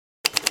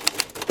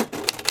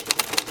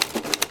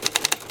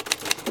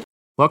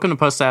Welcome to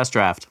Post Status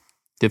Draft,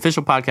 the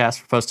official podcast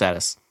for Post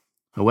Status,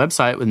 a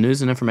website with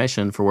news and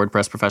information for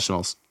WordPress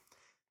professionals.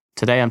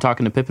 Today I'm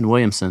talking to Pippin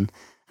Williamson, and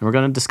we're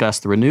going to discuss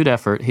the renewed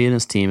effort he and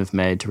his team have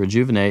made to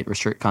rejuvenate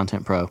Restrict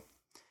Content Pro.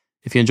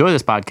 If you enjoy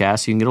this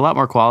podcast, you can get a lot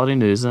more quality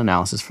news and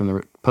analysis from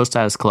the Post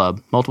Status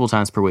Club multiple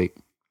times per week.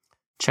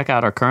 Check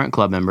out our current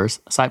club members,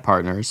 site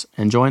partners,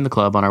 and join the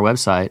club on our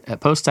website at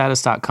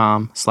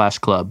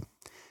poststatus.com/club.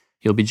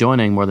 You'll be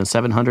joining more than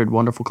 700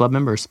 wonderful club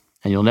members,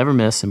 and you'll never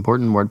miss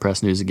important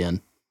WordPress news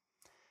again.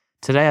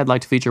 Today, I'd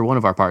like to feature one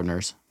of our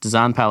partners,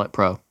 Design Palette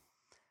Pro.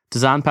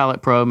 Design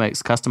Palette Pro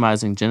makes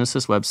customizing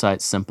Genesis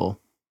websites simple.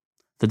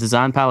 The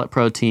Design Palette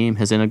Pro team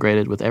has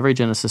integrated with every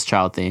Genesis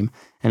child theme,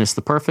 and it's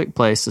the perfect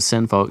place to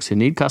send folks who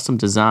need custom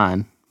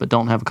design but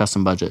don't have a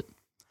custom budget.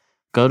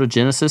 Go to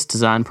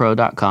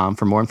genesisdesignpro.com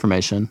for more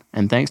information,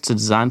 and thanks to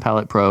Design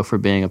Palette Pro for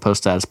being a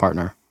Post Status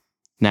partner.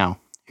 Now,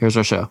 here's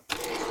our show.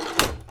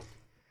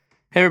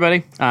 Hey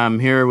everybody, I'm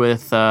here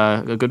with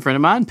a good friend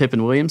of mine,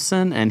 Pippin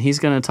Williamson, and he's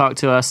going to talk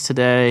to us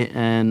today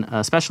in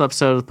a special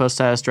episode of the Post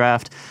Status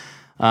Draft.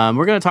 We're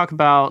going to talk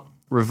about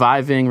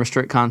reviving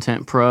Restrict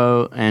Content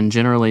Pro and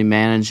generally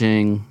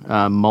managing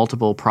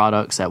multiple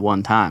products at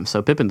one time.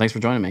 So Pippin, thanks for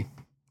joining me.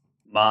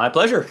 My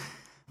pleasure.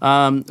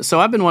 So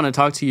I've been wanting to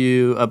talk to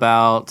you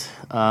about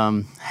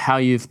how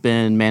you've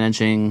been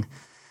managing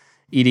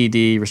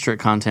EDD,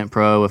 Restrict Content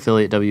Pro,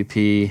 Affiliate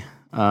WP,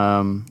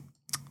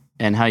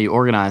 and how you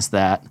organize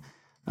that.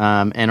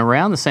 And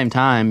around the same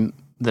time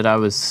that I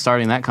was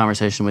starting that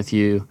conversation with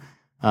you,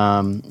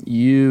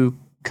 you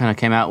kind of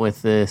came out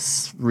with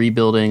this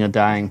rebuilding a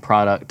dying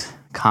product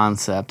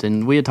concept.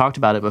 And we had talked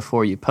about it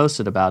before you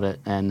posted about it.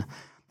 And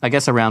I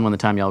guess around when the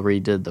time y'all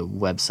redid the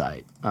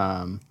website.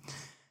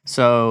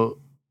 So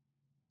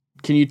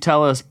can you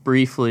tell us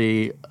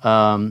briefly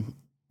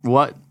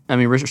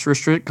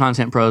Restrict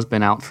Content Pro has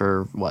been out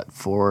for what,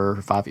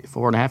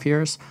 4.5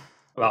 years?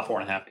 About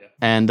 4.5, yeah.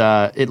 And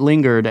it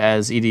lingered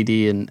as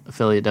EDD and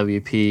Affiliate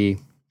WP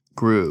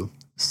grew.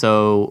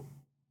 So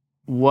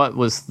what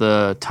was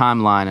the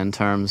timeline in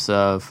terms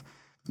of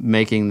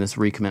making this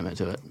recommitment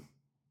to it?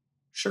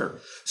 Sure.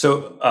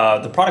 So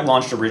the product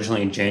launched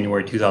originally in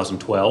January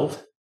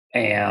 2012.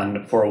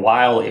 And for a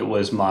while, it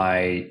was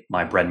my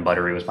bread and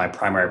butter. It was my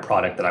primary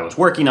product that I was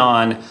working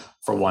on,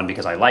 for one,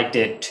 because I liked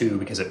it, two,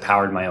 because it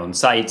powered my own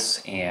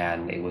sites,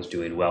 and it was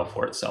doing well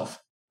for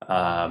itself.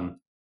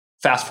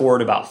 Fast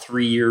forward about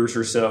 3 years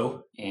or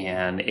so,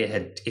 and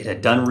it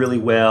had done really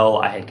well.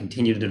 I had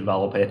continued to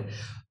develop it.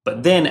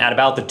 But then at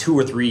about the 2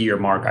 or 3 year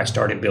mark, I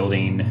started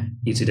building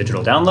Easy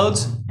Digital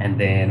Downloads. And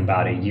then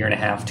about 1.5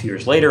 years, 2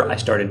 years later, I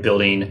started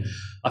building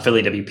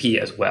Affiliate WP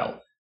as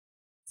well.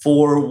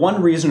 For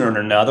one reason or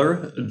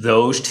another,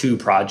 those two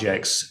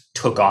projects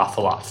took off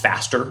a lot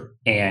faster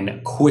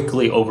and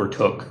quickly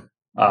overtook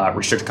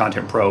Restrict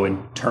Content Pro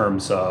in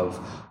terms of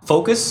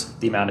focus,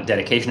 the amount of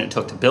dedication it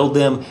took to build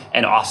them,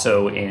 and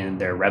also in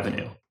their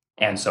revenue.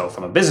 And so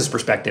from a business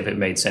perspective, it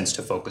made sense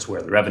to focus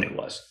where the revenue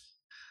was.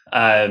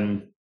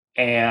 And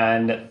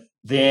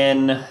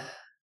then,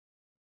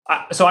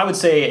 so I would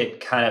say it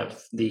kind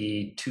of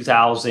the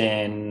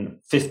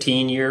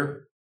 2015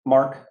 year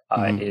mark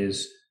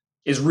is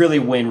really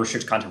when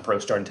Restrict Content Pro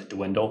started to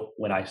dwindle.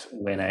 When I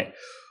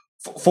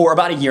for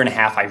about 1.5 years,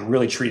 I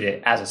really treated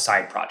it as a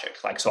side project.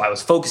 So I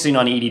was focusing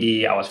on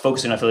EDD, I was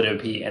focusing on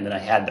Affiliate WP, and then I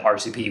had the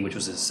RCP, which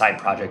was a side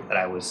project that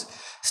I was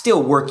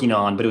still working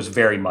on, but it was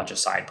very much a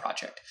side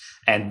project.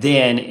 And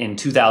then in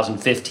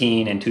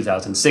 2015 and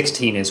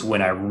 2016 is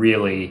when I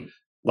really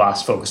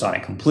lost focus on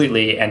it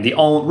completely. And the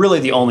only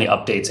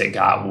updates it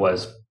got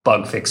was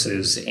bug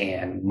fixes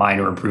and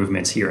minor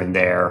improvements here and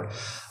there.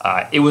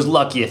 It was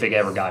lucky if it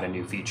ever got a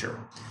new feature.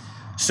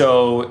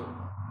 So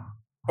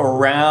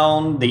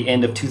around the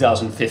end of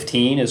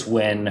 2015 is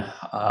when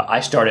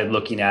I started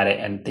looking at it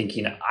and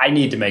thinking, I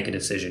need to make a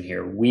decision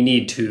here. We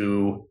need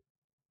to,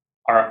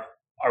 are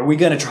we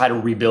going to try to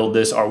rebuild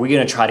this? Are we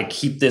going to try to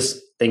keep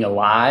this thing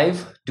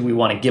alive? Do we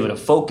want to give it a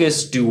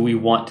focus? Do we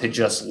want to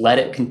just let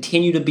it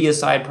continue to be a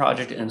side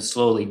project and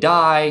slowly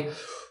die?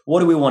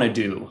 What do we want to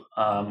do?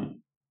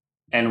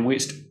 And we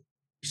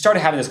started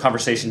having this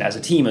conversation as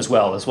a team as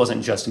well. This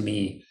wasn't just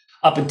me.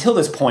 Up until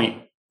this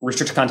point,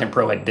 Restrict Content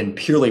Pro had been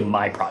purely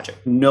my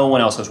project. No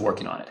one else was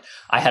working on it.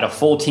 I had a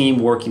full team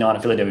working on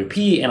Affiliate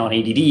WP and on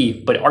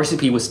ADD, but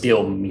RCP was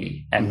still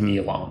me and me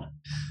alone,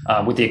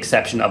 with the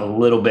exception of a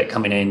little bit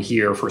coming in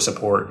here for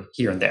support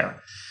here and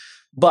there.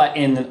 But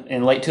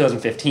in late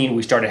 2015,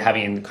 we started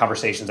having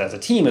conversations as a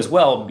team as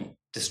well,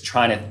 just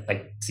trying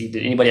to see,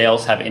 did anybody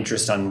else have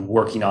interest on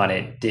working on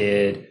it?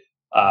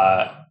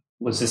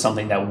 Was this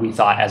something that we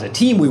thought as a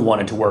team we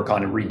wanted to work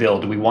on and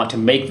rebuild? Do we want to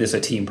make this a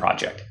team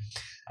project?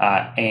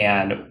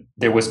 And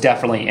there was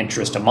definitely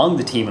interest among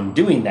the team in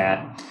doing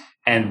that.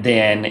 And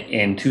then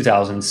in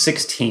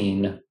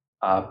 2016,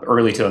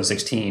 early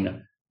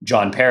 2016,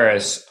 John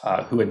Paris,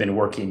 who had been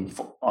working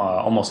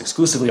almost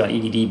exclusively on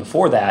EDD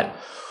before that,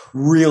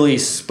 really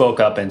spoke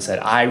up and said,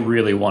 I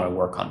really want to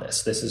work on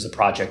this. This is a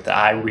project that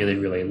I really,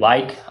 really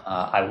like.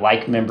 I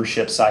like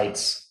membership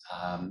sites.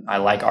 I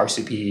like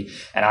RCP,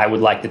 and I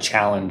would like the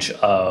challenge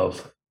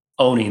of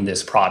owning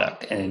this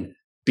product and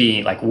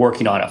being like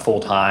working on it full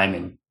time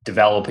and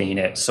developing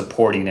it,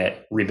 supporting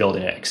it,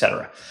 rebuilding it, et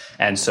cetera.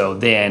 And so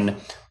then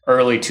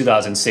early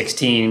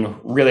 2016,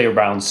 really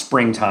around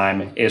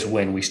springtime, is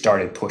when we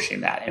started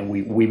pushing that. And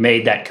we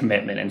made that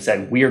commitment and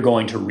said, we are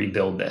going to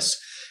rebuild this,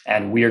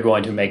 and we are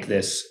going to make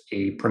this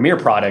a premier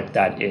product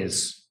that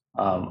is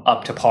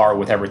up to par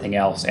with everything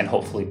else, and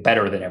hopefully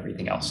better than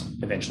everything else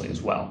eventually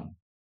as well.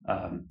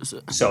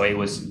 So it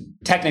was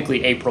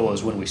technically April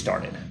is when we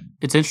started.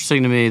 It's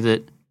interesting to me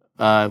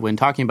that when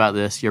talking about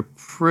this, you're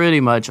pretty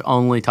much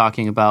only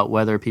talking about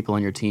whether people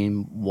on your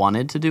team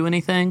wanted to do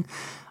anything,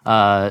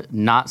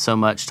 not so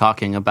much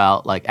talking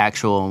about like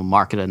actual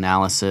market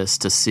analysis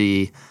to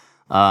see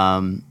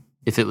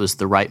if it was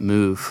the right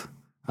move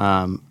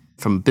from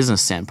a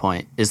business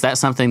standpoint. Is that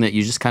something that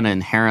you just kind of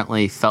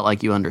inherently felt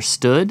like you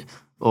understood,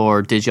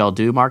 or did y'all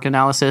do market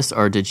analysis,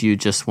 or did you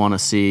just want to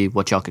see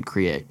what y'all could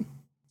create?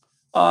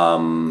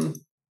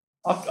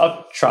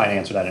 I'll try and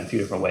answer that in a few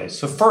different ways.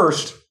 So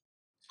first,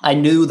 I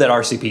knew that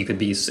RCP could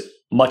be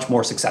much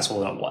more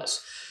successful than it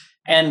was.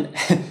 And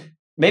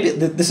maybe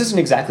this isn't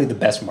exactly the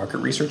best market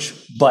research,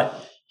 but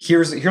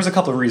here's a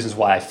couple of reasons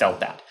why I felt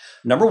that.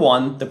 Number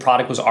one, the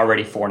product was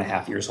already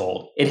 4.5 years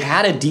old. It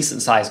had a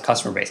decent sized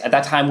customer base. At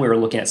that time, we were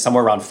looking at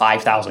somewhere around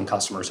 5,000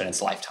 customers in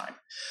its lifetime.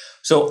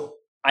 So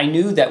I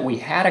knew that we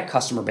had a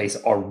customer base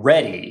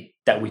already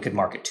that we could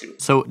market to.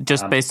 So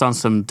just based on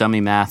some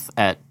dummy math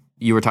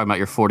you were talking about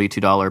your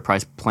 $42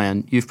 price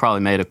plan, you've probably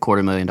made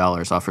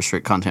 $250,000 off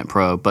Restrict Content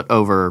Pro, but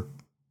over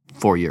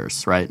 4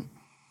 years, right?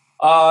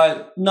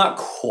 Not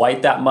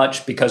quite that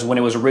much, because when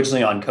it was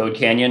originally on Code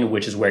Canyon,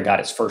 which is where it got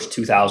its first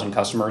 2,000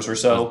 customers or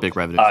so, big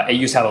revenue. It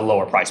used to have a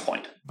lower price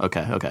point.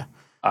 Okay.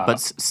 But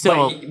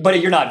still...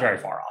 But you're not very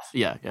far off.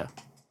 Yeah.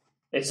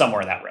 It's somewhere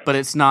in that range. But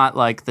it's not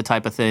like the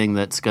type of thing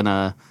that's going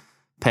to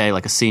pay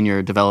like a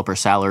senior developer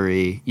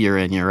salary year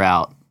in, year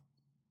out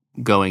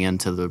going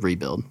into the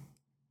rebuild.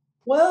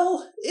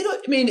 Well,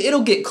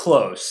 it'll get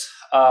close.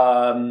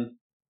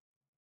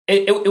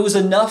 It was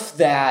enough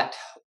that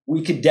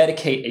we could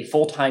dedicate a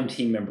full-time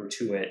team member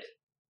to it,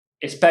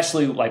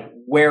 especially like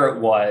where it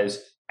was,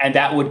 and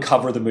that would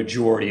cover the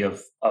majority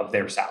of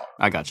their salary.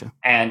 I gotcha.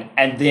 And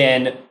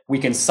then we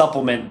can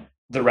supplement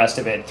the rest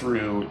of it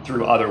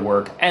through other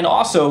work, and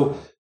also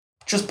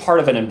just part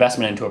of an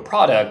investment into a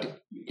product.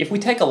 If we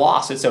take a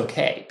loss, it's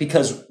okay,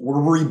 because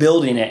we're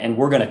rebuilding it and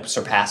we're going to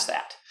surpass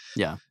that.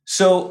 Yeah.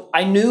 So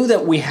I knew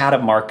that we had a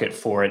market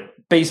for it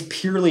based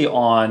purely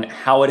on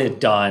how it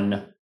had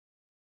done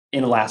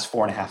in the last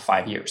 4.5,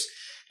 5 years.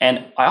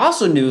 And I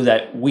also knew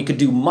that we could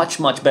do much,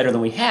 much better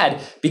than we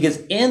had, because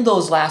in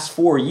those last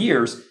 4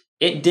 years,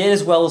 it did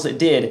as well as it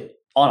did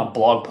on a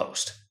blog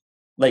post.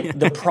 Like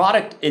the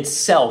product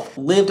itself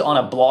lived on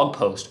a blog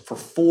post for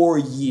 4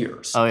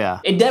 years. Oh, yeah.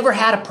 It never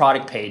had a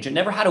product page. It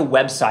never had a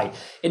website.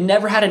 It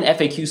never had an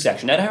FAQ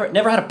section. It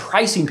never had a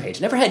pricing page.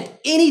 It never had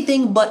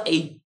anything but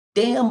a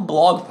damn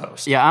blog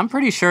post. Yeah, I'm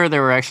pretty sure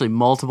there were actually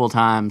multiple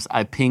times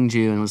I pinged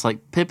you and was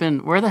like,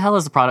 Pippin, where the hell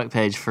is the product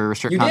page for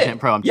Restrict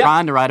Content Pro? I'm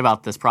trying to write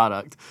about this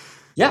product.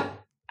 Yeah,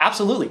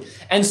 absolutely.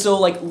 And so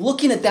like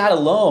looking at that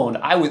alone,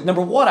 I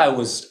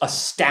was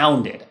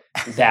astounded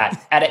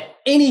that at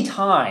any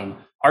time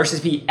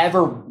RCP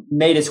ever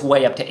made its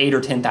way up to $8,000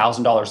 or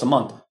 $10,000 a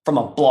month from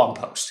a blog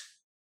post,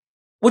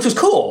 which was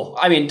cool.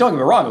 I mean, don't get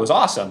me wrong, it was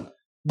awesome.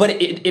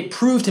 But it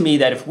proved to me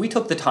that if we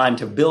took the time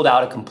to build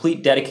out a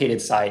complete dedicated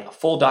site, a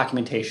full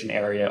documentation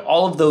area,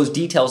 all of those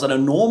details that a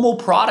normal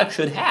product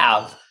should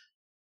have,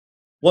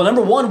 well,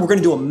 number one, we're going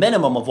to do a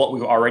minimum of what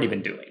we've already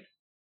been doing.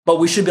 But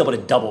we should be able to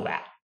double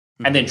that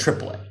and then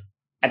triple it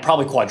and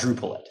probably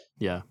quadruple it.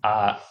 Yeah.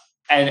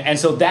 And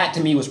so that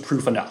to me was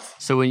proof enough.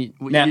 So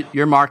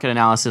your market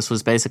analysis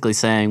was basically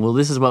saying, well,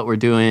 this is what we're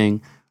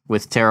doing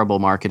with terrible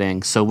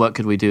marketing. So what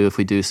could we do if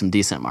we do some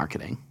decent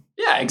marketing?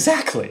 Yeah,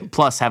 exactly.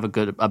 Plus have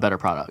a better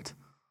product.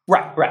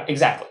 Right,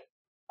 exactly.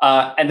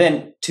 And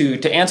then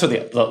to answer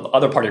the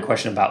other part of your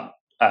question about,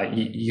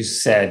 you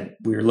said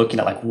we were looking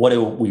at like, what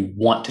do we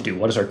want to do?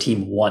 What does our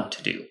team want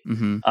to do?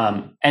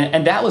 Mm-hmm.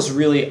 And that was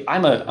really,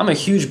 I'm a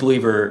huge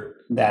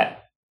believer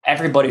that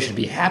everybody should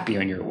be happy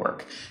in your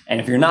work. And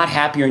if you're not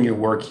happy in your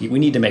work, we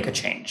need to make a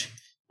change.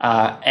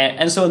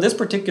 And so in this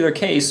particular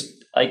case,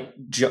 like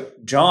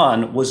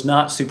John was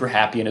not super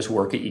happy in his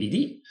work at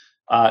EDD.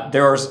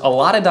 There's a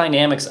lot of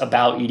dynamics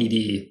about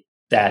EDD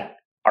that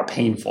are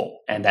painful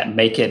and that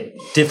make it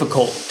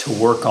difficult to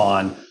work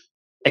on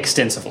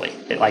extensively,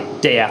 like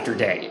day after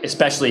day,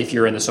 especially if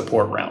you're in the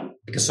support realm,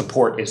 because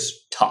support is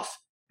tough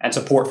and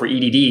support for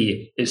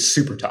EDD is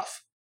super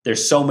tough.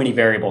 There's so many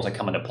variables that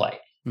come into play.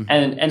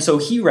 Mm-hmm. And so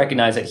he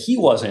recognized that he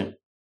wasn't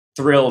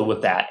thrilled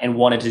with that and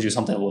wanted to do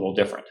something a little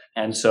different.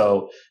 And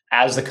so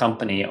as the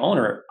company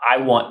owner, I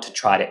want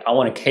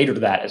to cater to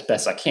that as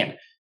best I can.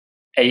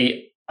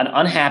 An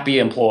unhappy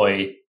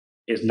employee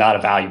is not a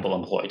valuable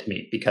employee to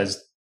me,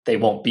 because they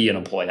won't be an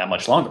employee that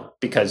much longer,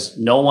 because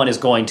no one is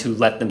going to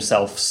let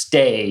themselves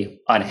stay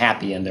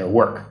unhappy in their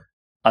work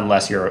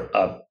unless you're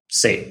a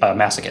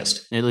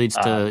masochist. It leads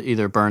to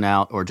either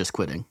burnout or just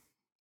quitting,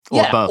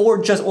 or both,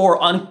 or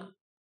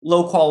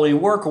low quality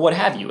work or what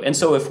have you. And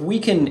so if we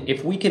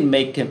can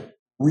make them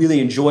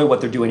really enjoy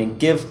what they're doing and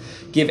give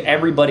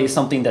everybody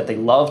something that they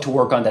love to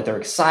work on, that they're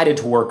excited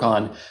to work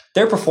on,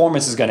 their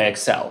performance is going to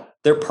excel.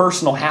 Their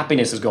personal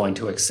happiness is going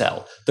to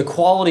excel. The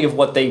quality of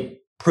what they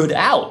put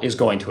out is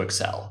going to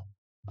excel.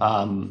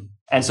 And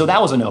so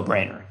that was a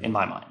no-brainer in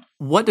my mind.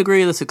 What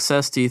degree of the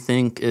success do you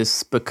think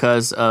is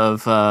because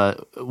of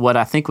what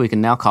I think we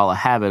can now call a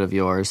habit of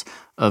yours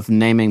of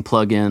naming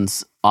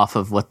plugins off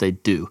of what they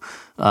do?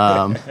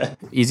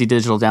 Easy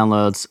Digital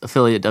Downloads,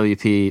 Affiliate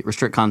WP,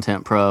 Restrict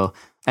Content Pro,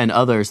 and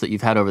others that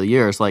you've had over the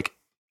years. Like,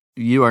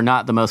 you are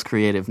not the most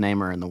creative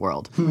namer in the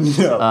world.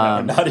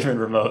 No, not even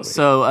remotely.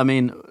 So, I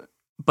mean,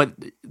 but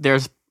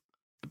there's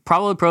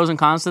probably pros and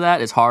cons to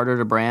that. It's harder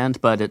to brand,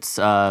 but it's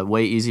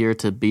way easier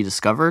to be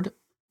discovered.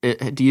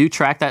 Do you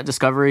track that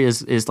discovery?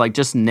 Is like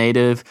just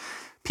native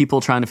people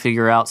trying to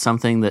figure out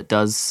something that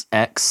does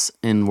X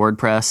in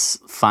WordPress?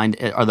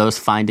 Are those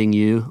finding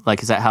you?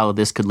 Like, is that how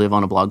this could live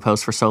on a blog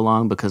post for so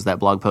long because that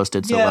blog post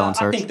did so well in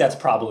search? I think that's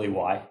probably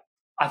why.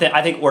 I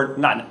think we're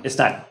not. It's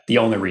not the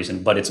only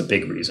reason, but it's a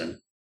big reason.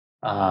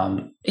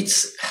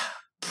 It's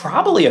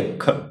probably a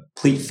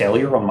complete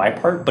failure on my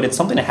part, but it's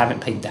something I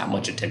haven't paid that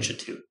much attention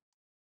to.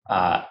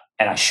 And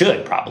I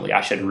should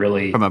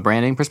really. From a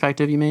branding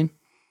perspective, you mean?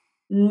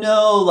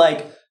 No,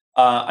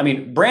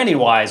 branding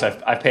wise,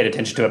 I've paid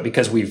attention to it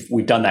because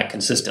we've done that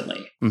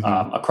consistently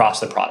across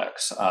the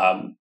products,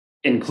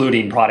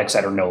 including products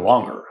that are no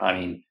longer. I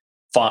mean,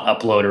 font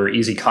uploader,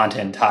 easy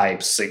content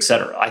types,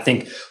 etc. I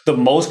think the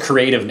most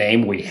creative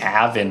name we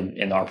have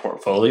in our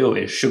portfolio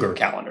is Sugar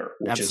Calendar,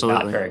 which Absolutely.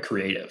 Is not very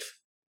creative.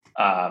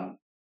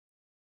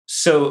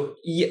 So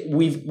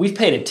we've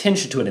paid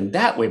attention to it in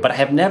that way, but I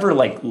have never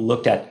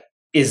looked at,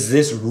 is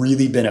this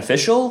really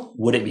beneficial?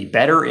 Would it be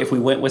better if we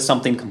went with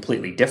something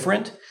completely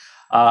different?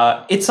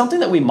 It's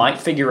something that we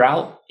might figure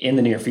out in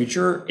the near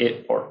future,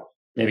 or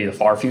maybe the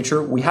far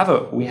future. We have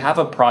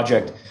a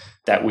project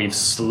that we've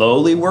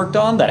slowly worked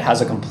on that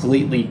has a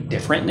completely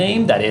different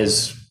name, that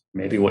is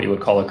maybe what you would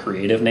call a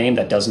creative name,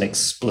 that doesn't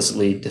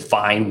explicitly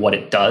define what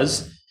it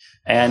does.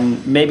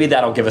 And maybe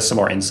that'll give us some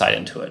more insight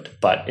into it.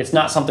 But it's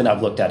not something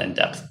I've looked at in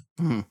depth.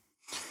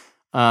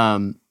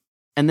 And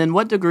then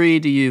what degree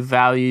do you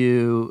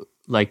value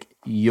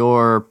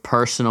your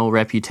personal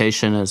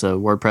reputation as a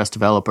WordPress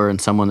developer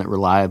and someone that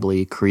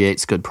reliably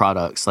creates good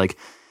products?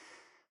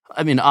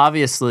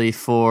 Obviously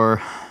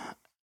for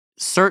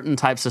certain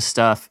types of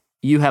stuff,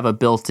 you have a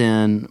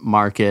built-in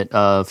market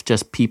of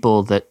just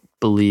people that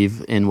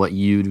believe in what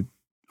you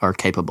are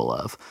capable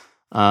of.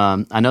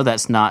 I know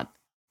that's not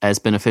as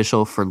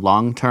beneficial for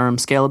long-term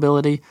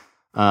scalability,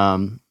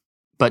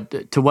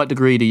 but to what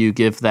degree do you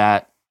give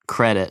that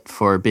credit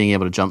for being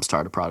able to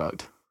jumpstart a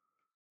product?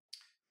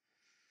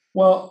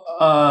 Well,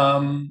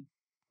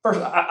 first,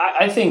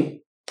 I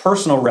think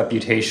personal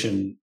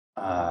reputation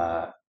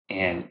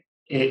and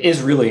it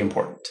is really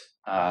important.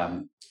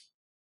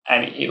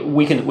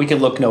 We can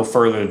look no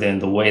further than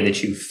the way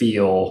that you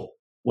feel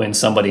when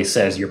somebody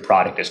says your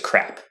product is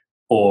crap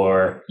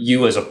or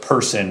you as a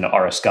person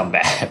are a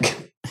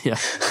scumbag. Yeah,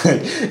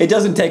 it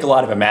doesn't take a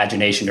lot of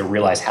imagination to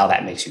realize how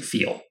that makes you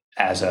feel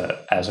as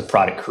a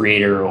product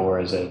creator or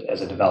as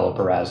a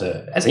developer, as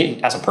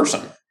a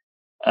person.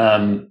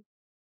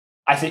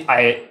 I think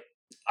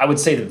I would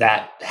say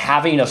that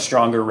having a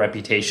stronger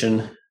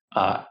reputation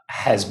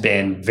has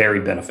been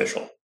very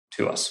beneficial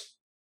to us.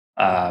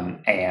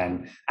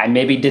 And I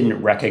maybe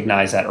didn't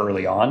recognize that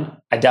early on.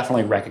 I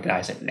definitely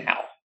recognize it now.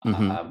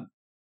 Mm-hmm.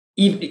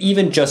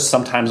 Even just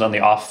sometimes on the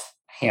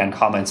offhand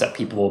comments that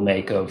people will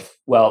make of,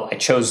 well, I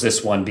chose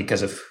this one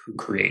because of who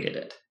created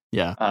it.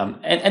 Yeah.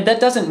 And that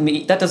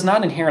does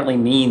not inherently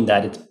mean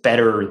that it's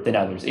better than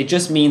others. It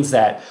just means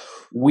that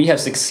we have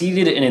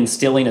succeeded in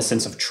instilling a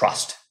sense of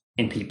trust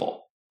in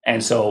people.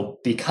 And so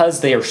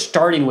because they are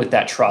starting with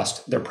that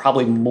trust, they're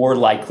probably more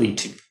likely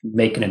to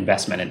make an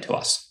investment into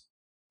us.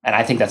 And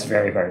I think that's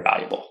very, very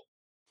valuable.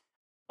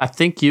 I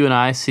think you and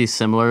I see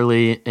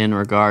similarly in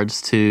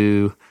regards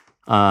to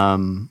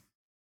some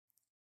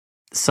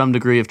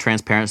degree of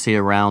transparency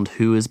around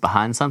who is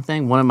behind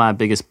something. One of my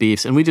biggest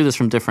beefs, and we do this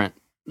from different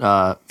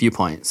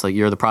viewpoints, like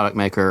you're the product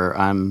maker,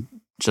 I'm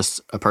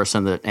just a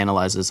person that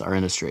analyzes our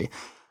industry.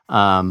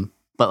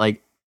 But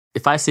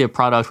if I see a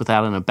product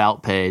without an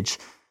about page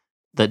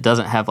that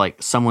doesn't have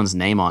someone's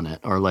name on it,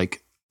 or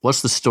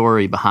what's the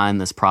story behind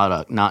this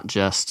product, not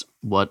just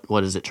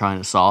what is it trying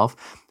to solve.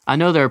 I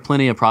know there are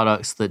plenty of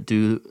products that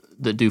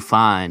do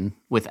fine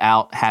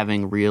without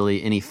having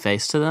really any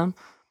face to them,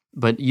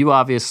 but you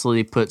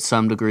obviously put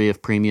some degree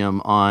of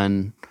premium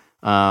on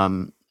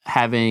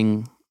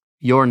having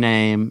your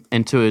name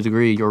and to a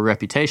degree your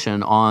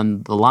reputation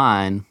on the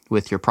line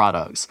with your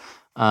products.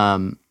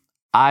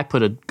 I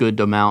put a good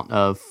amount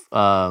of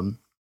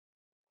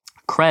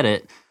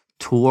credit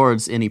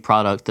towards any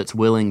product that's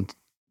willing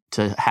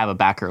to have a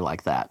backer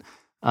like that.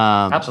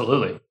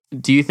 Absolutely.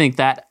 Do you think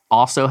that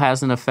also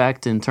has an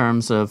effect in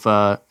terms of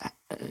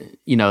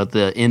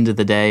the end of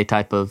the day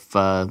type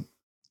of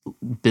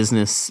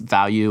business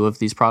value of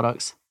these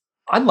products?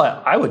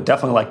 I would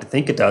definitely like to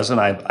think it does, and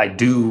I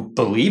do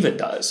believe it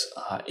does.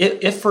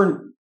 If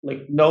for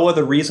like no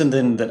other reason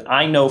than that,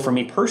 I know for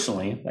me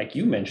personally, like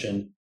you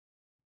mentioned,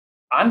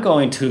 I'm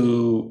going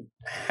to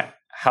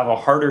have a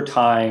harder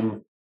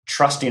time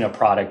trusting a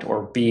product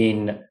or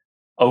being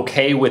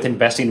okay with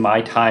investing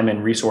my time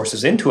and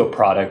resources into a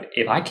product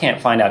if I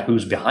can't find out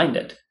who's behind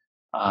it.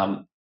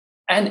 And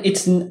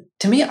it's,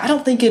 to me, I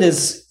don't think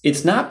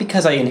it's not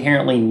because I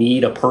inherently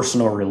need a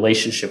personal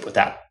relationship with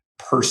that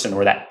person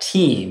or that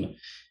team.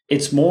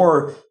 It's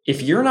more,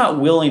 if you're not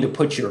willing to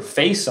put your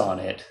face on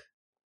it,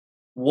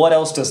 what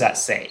else does that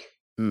say?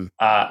 And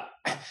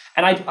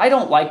I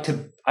don't like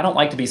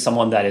to be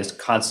someone that is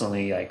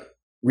constantly like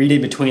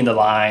reading between the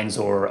lines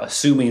or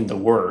assuming the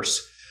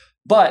worst.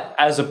 But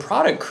as a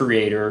product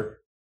creator,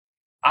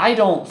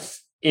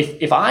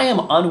 if I am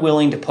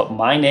unwilling to put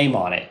my name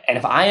on it, and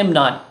if I am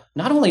not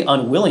only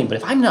unwilling, but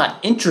if I'm not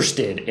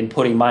interested in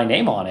putting my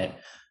name on it,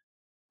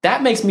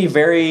 that makes me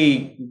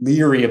very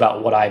leery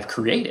about what I've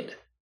created.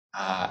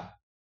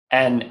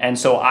 And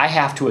so I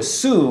have to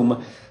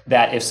assume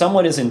that if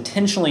someone is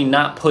intentionally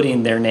not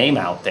putting their name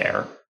out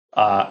there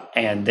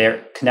and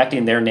they're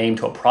connecting their name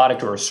to a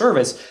product or a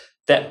service,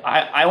 that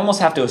I almost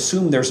have to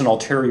assume there's an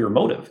ulterior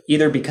motive,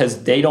 either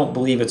because they don't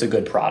believe it's a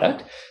good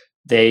product,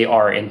 they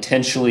are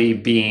intentionally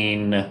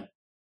being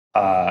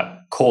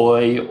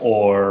coy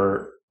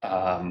or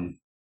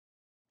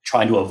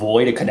trying to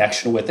avoid a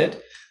connection with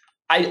it.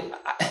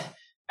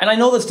 And I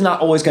know that's not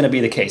always going to be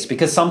the case,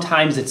 because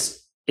sometimes it's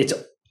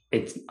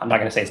I'm not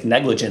going to say it's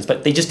negligence,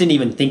 but they just didn't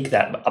even think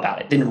that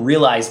about it, didn't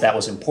realize that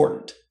was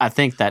important. I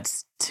think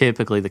that's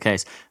typically the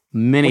case.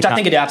 Which I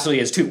think it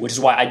absolutely is too, which is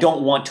why I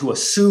don't want to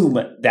assume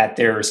that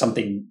there's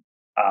something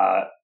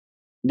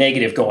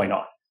negative going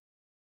on.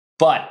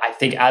 But I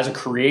think as a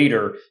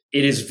creator,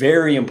 it is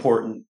very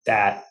important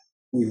that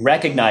we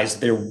recognize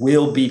there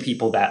will be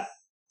people that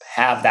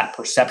have that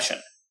perception.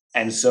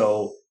 And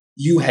so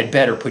you had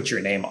better put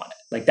your name on it.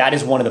 Like, that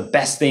is one of the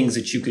best things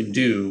that you can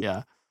do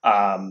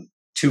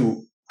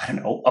to,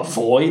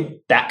 avoid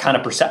that kind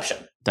of perception.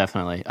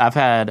 Definitely. I've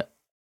had,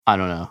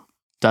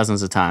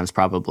 dozens of times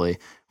probably,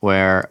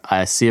 where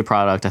I see a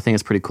product, I think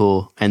it's pretty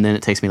cool, and then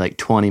it takes me like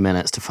 20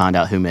 minutes to find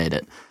out who made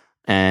it.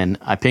 And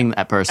I ping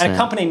that person. And a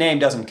company name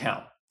doesn't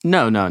count.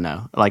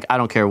 No. Like, I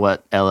don't care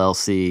what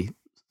LLC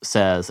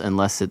says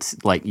unless it's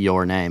like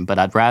your name. But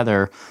I'd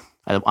rather,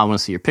 I want to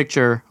see your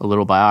picture, a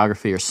little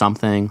biography or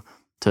something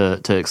to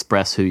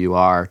express who you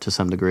are to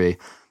some degree.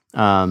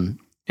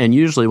 And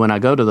usually when I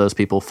go to those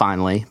people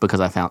finally, because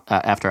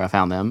after I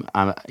found them,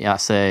 I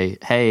say,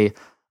 hey,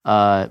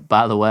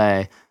 by the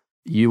way,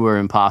 you were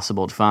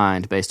impossible to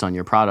find based on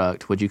your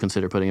product. Would you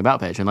consider putting an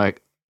about page? And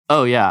like,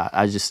 oh yeah,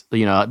 I just,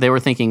 they were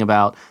thinking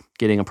about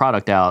getting a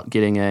product out,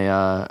 getting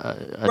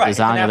a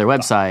design of their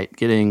website,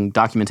 getting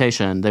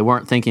documentation. They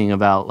weren't thinking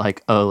about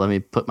like, oh, let me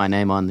put my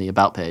name on the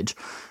about page.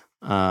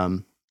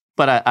 But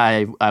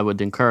I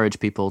would encourage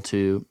people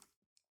to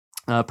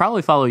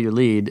probably follow your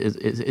lead.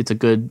 It's a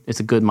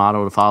good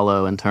model to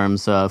follow in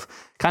terms of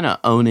kind of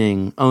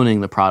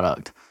owning the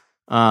product.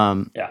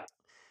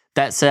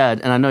 That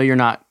said, and I know you're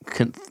not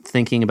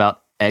thinking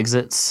about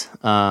exits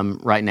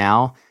right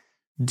now.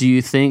 Do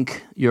you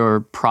think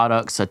your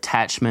product's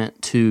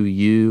attachment to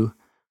you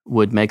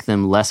would make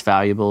them less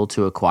valuable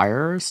to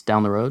acquirers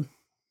down the road?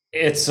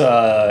 It's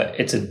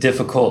a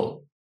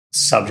difficult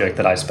subject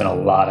that I spent a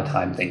lot of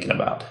time thinking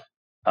about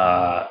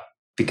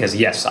because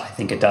yes, I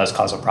think it does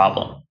cause a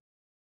problem.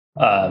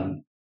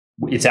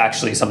 It's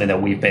actually something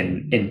that we've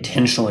been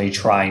intentionally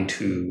trying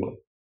to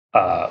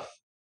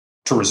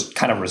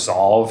kind of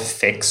resolve,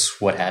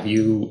 fix, what have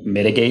you,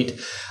 mitigate.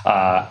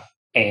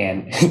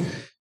 And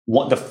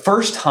the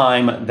first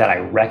time that I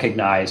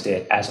recognized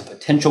it as a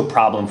potential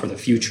problem for the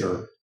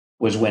future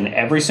was when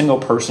every single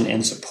person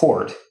in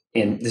support,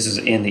 this is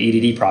in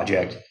the EDD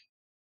project,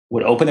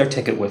 would open their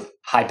ticket with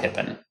 "Hi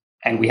Pippin,"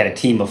 and we had a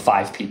team of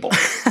 5 people.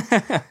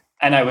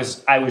 And I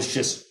was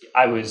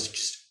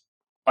just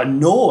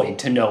annoyed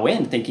to no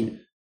end, thinking,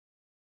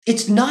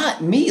 it's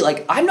not me.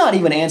 Like, I'm not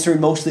even answering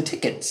most of the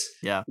tickets.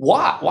 Yeah.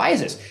 Why is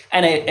this?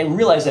 And I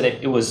realized that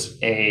it was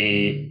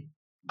we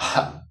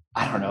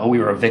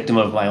were a victim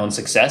of my own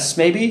success,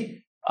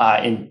 maybe.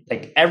 And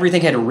like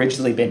everything had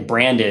originally been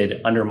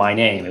branded under my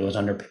name. It was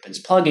under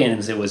Pippin's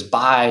Plugins. It was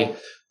by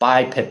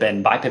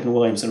Pippin, by Pippin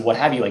Williamson, what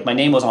have you. Like, my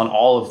name was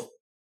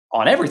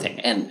on everything.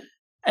 And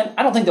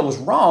I don't think that was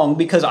wrong,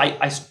 because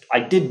I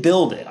did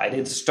build it. I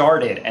did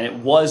start it. And it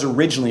was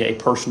originally a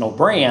personal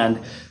brand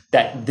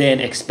that then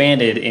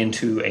expanded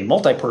into a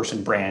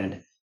multi-person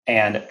brand,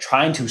 and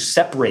trying to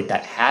separate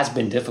that has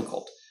been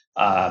difficult.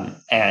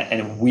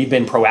 And we've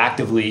been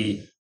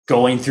proactively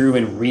going through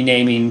and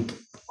renaming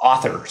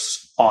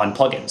authors on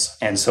plugins.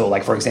 And so,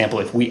 like, for example,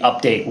 if we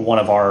update one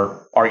of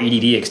our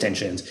EDD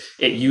extensions,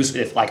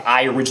 if like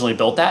I originally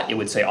built that, it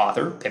would say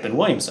author Pippin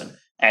Williamson.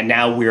 And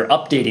now we're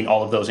updating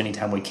all of those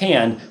anytime we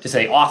can to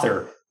say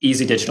author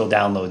Easy Digital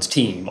Downloads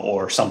team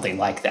or something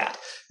like that,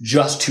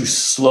 just to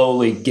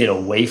slowly get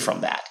away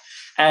from that.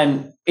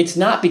 And it's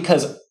not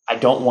because I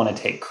don't want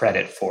to take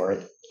credit for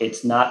it.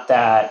 It's not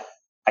that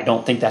I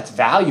don't think that's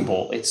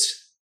valuable. It's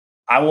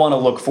I want to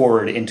look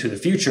forward into the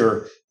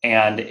future.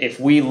 And if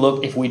we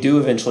do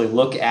eventually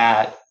look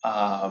at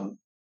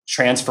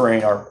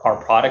transferring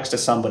our products to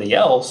somebody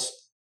else,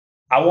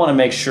 I want to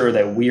make sure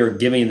that we are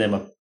giving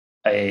them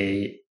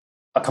a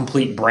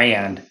complete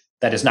brand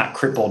that is not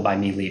crippled by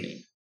me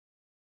leaving.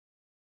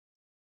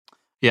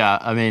 Yeah,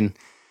 I mean,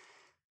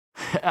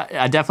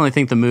 I definitely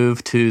think the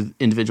move to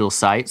individual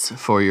sites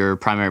for your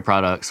primary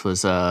products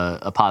was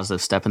a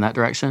positive step in that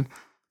direction.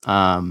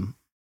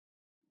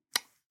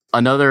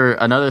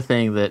 Another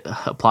thing that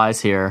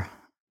applies here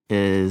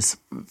is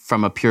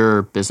from a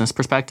pure business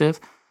perspective.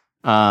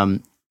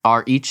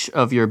 Are each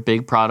of your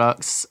big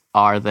products,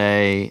 are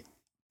they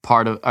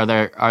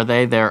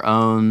their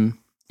own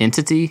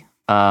entity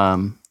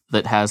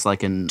that has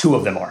like two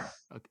of them are.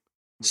 Okay.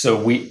 So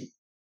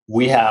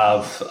we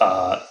have 3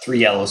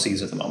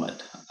 LLCs at the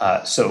moment.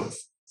 So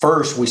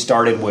first we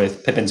started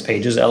with Pippin's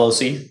Pages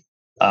LLC,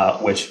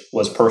 which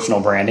was personal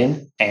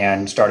branding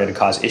and started to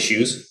cause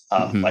issues,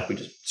 like we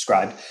just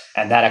described.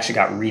 And that actually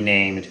got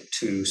renamed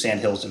to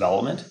Sandhills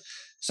Development.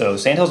 So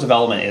Sandhills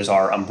Development is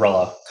our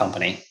umbrella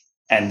company.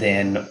 And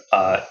then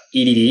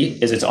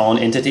EDD is its own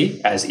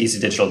entity as Easy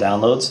Digital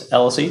Downloads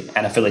LLC,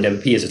 and Affiliate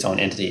WP is its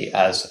own entity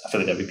as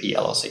Affiliate WP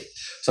LLC.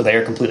 So they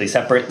are completely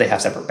separate. They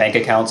have separate bank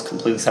accounts,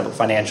 completely separate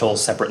financials,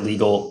 separate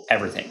legal,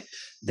 everything.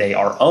 They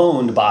are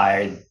owned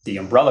by the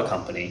umbrella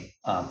company,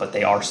 but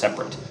they are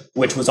separate,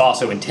 which was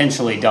also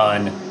intentionally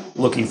done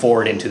looking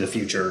forward into the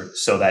future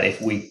so that if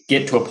we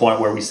get to a point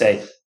where we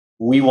say,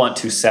 we want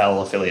to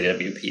sell Affiliate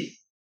WP,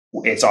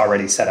 it's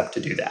already set up to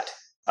do that.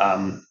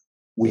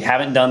 We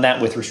haven't done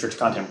that with Restrict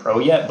Content Pro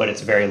yet, but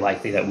it's very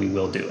likely that we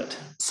will do it.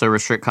 So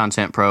Restrict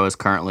Content Pro is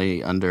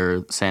currently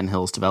under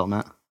Sandhills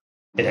Development?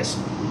 It is.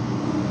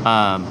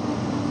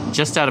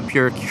 Just out of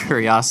pure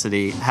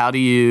curiosity, how do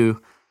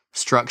you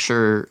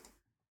structure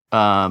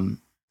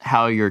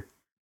how your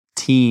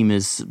team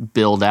is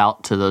billed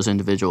out to those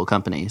individual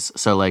companies?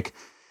 So like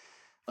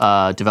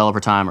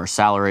developer time or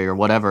salary or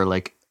whatever,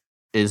 like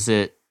is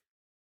it,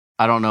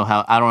 I don't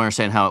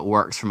understand how it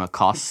works from a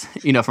cost,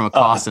 from a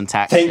cost and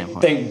tax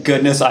standpoint. Thank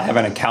goodness I have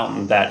an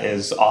accountant that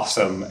is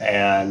awesome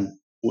and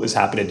was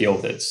happy to deal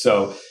with it.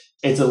 So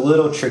it's a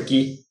little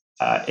tricky.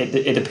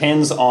 It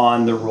depends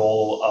on the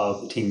role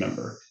of the team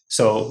member.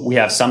 So we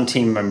have some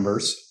team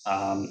members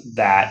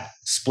that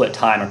split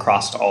time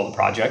across all the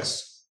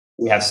projects.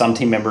 We have some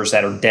team members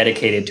that are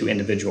dedicated to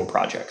individual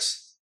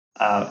projects.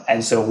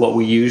 And so what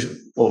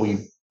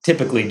we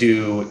typically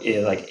do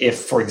is, like, if,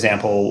 for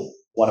example,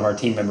 one of our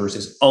team members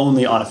is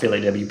only on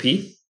Affiliate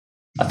WP,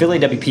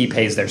 Affiliate WP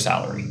pays their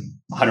salary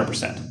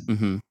 100%.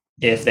 Mm-hmm.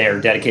 If they're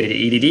dedicated to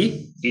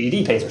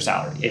EDD pays their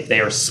salary. If they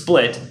are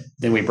split,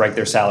 then we break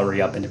their salary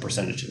up into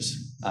percentages.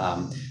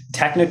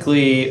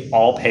 Technically,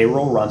 all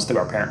payroll runs through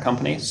our parent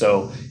company.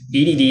 So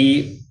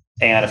EDD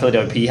and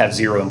Affiliate WP have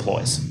 0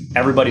 employees.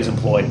 Everybody's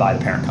employed by the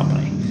parent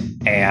company.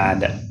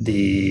 And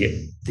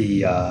the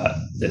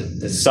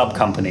sub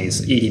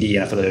companies, EDD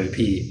and Affiliate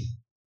WP,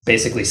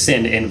 basically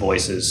send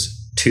invoices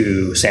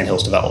to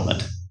Sandhills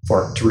Development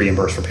to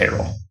reimburse for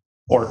payroll.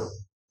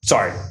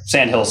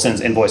 Sandhills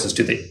sends invoices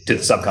to the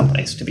sub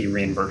companies to be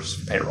reimbursed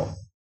for payroll.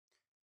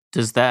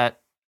 Does that?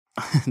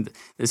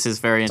 This is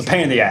very interesting. It's a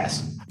pain in the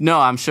ass. No,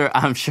 I'm sure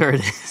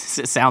it is.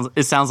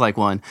 It sounds like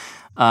one.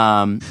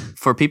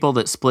 For people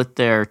that split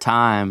their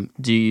time,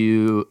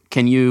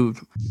 can you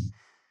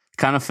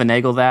kind of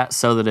finagle that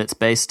so that it's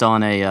based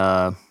on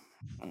a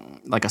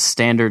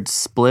standard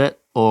split?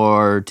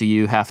 Or do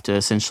you have to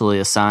essentially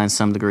assign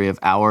some degree of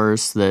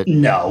hours that?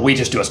 No, we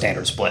just do a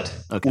standard split.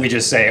 Okay. We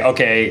just say,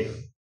 okay,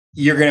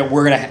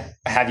 we're gonna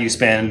have you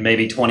spend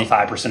maybe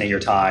 25% of your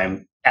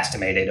time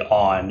estimated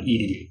on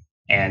EDD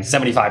and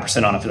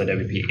 75% on Affiliate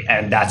WP,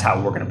 and that's how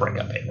we're gonna break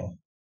up payroll.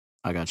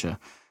 I gotcha.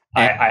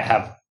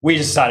 We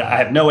just decided I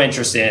have no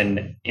interest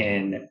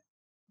in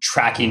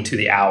tracking to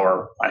the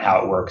hour on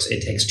how it works.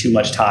 It takes too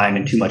much time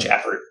and too much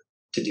effort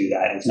to do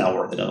that, and it's not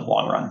worth it in the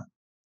long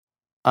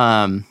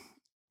run.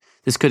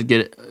 This could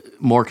get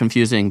more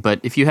confusing, but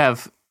if you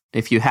have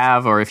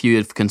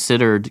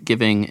considered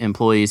giving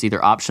employees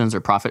either options or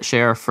profit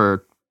share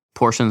for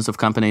portions of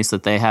companies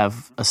that they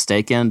have a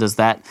stake in, does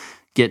that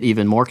get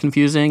even more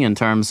confusing in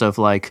terms of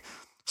like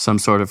some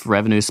sort of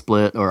revenue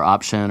split or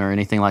option or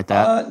anything like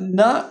that?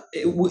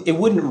 It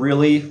wouldn't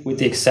really, with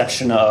the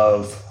exception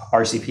of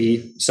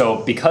RCP.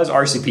 So because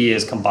RCP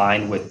is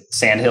combined with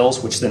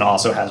Sandhills, which then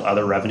also has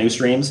other revenue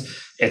streams,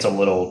 it's a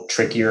little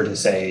trickier to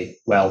say,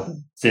 well,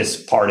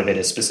 this part of it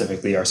is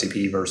specifically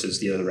RCP versus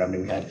the other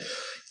revenue we had.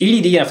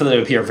 EDD and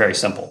Affiliate WP are very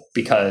simple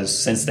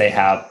because since they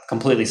have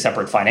completely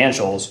separate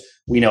financials,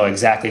 we know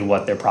exactly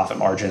what their profit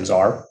margins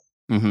are.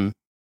 Mm-hmm.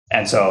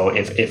 And so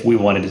if we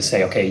wanted to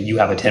say, okay, you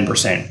have a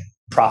 10%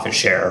 profit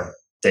share,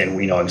 then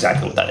we know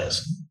exactly what that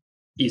is.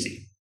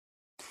 Easy.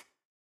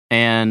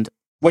 And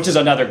which is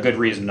another good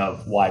reason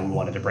of why we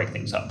wanted to break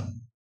things up.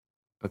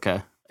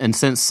 Okay. and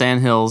since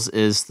Sandhills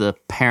is the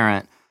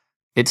parent,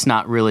 it's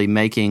not really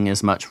making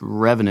as much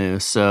revenue.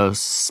 So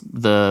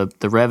the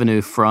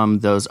revenue from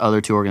those other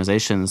two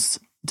organizations,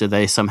 do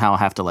they somehow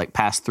have to like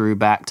pass through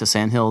back to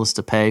Sandhills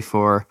to pay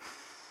for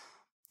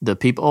the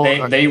people?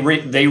 They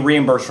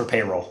reimburse for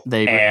payroll.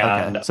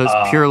 Okay. So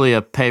it's purely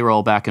a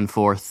payroll back and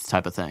forth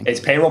type of thing. It's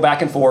payroll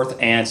back and forth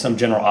and some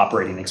general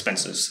operating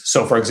expenses.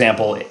 So for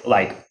example,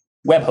 like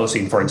web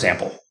hosting, for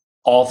example,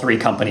 all three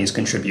companies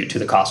contribute to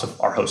the cost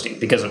of our hosting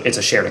because it's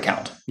a shared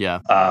account. Yeah.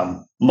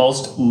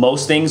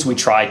 Most things we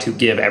try to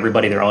give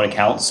everybody their own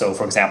account. So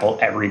for example,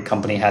 every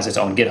company has its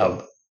own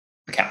GitHub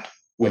account,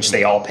 which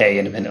they all pay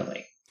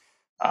independently.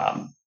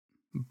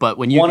 But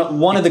when you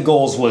one of the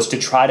goals was to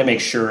try to make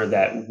sure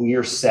that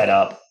we're set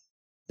up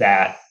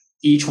that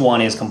each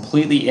one is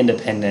completely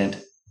independent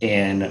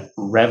in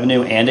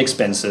revenue and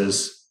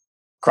expenses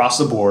across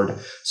the board,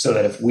 so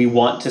that if we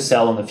want to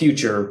sell in the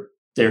future,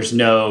 there's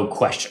no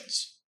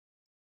questions.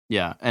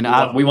 Yeah, and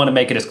we want to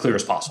make it as clear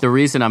as possible. The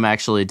reason I'm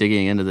actually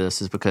digging into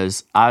this is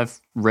because I've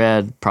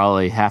read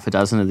probably half a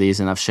dozen of these,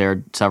 and I've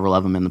shared several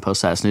of them in the Post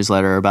Status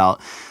newsletter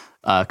about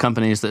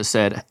companies that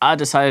said, I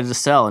decided to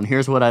sell, and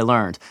here's what I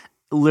learned.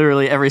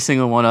 Literally every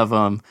single one of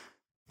them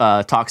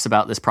talks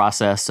about this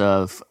process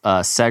of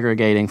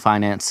segregating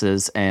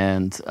finances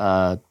and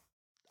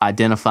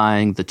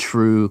identifying the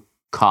true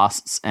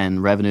costs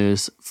and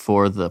revenues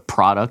for the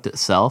product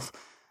itself.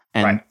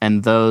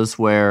 And those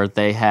where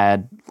they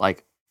had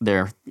like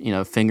their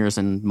fingers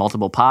in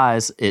multiple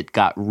pies, it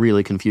got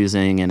really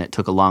confusing and it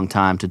took a long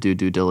time to do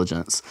due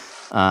diligence.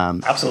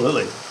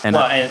 Absolutely.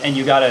 And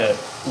you got to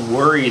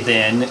worry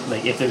then,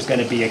 like if there's going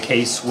to be a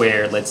case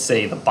where, let's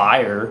say, the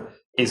buyer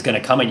is going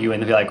to come at you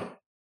and be like,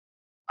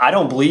 I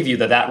don't believe you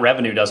that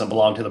revenue doesn't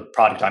belong to the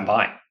product I'm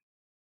buying.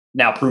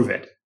 Now prove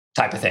it,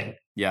 type of thing.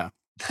 Yeah.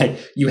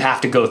 You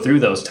have to go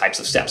through those types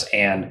of steps.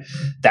 And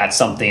that's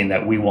something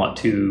that we want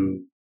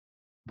to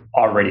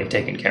already have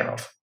taken care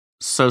of.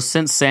 So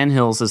since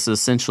Sandhills is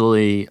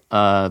essentially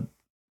not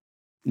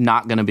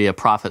going to be a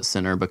profit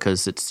center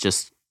because it's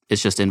just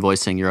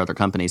invoicing your other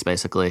companies,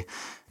 basically,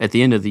 at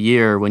the end of the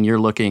year, when you're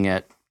looking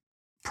at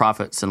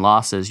profits and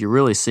losses, you're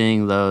really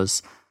seeing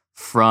those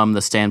from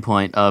the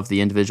standpoint of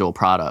the individual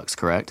products,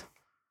 correct?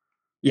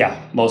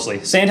 Yeah,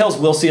 mostly. Sandhills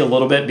will see a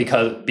little bit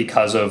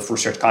because of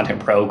Restricted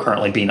Content Pro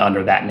currently being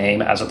under that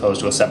name as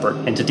opposed to a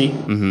separate entity.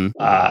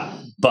 Mm-hmm.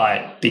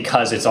 But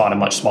because it's on a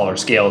much smaller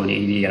scale than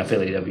EDD and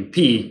Affiliate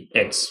WP,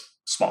 it's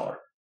smaller.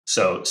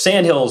 So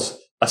Sandhills,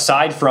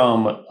 aside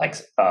from like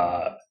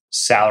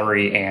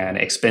salary and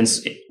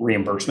expense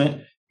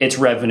reimbursement, its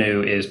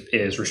revenue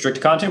is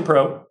Restricted Content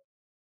Pro,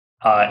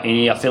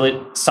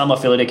 some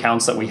affiliate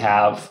accounts that we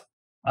have,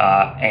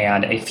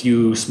 and a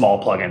few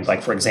small plugins.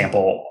 Like for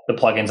example, the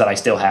plugins that I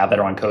still have that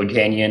are on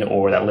CodeCanyon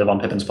or that live on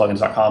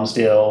pippensplugins.com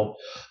still,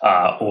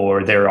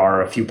 or there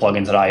are a few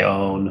plugins that I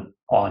own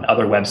on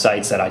other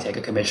websites that I take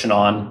a commission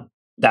on.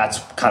 That's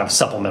kind of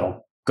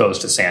supplemental, goes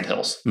to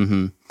Sandhills.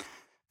 Mm-hmm.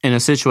 In a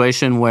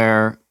situation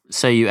where,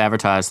 say, you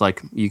advertise,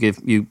 like you give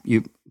you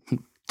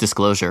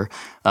disclosure,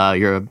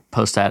 you're a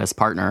Post Status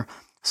partner.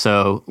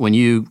 So when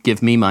you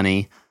give me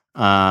money,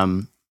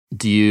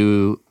 do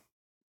you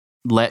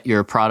let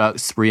your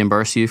products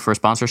reimburse you for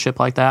sponsorship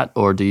like that,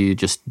 or do you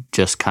just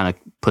kind of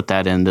put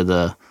that into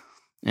the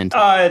stuff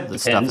at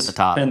the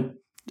top?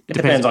 It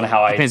depends on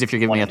how depends if you're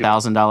giving me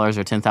 $1,000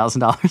 or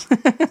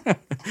 $10,000.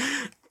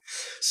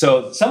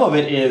 So some of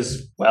it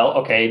is, well,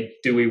 okay,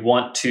 are we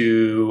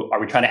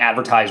trying to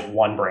advertise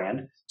one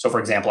brand? So for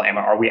example,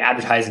 are we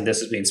advertising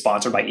this as being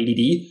sponsored by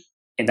EDD?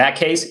 In that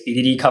case,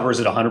 EDD covers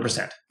it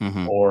 100%.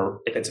 Mm-hmm.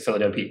 Or if it's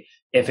Affiliate WP.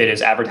 If it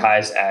is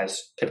advertised as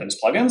Pippin's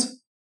Plugins,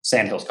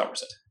 Sandhills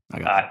covers it.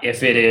 Okay.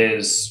 If it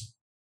is,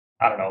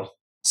 I don't know,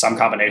 some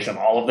combination of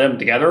all of them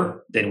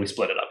together, then we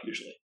split it up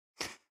usually.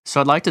 So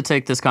I'd like to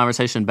take this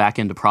conversation back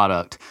into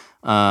product.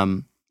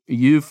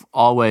 You've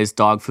always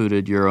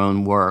dog-fooded your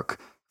own work.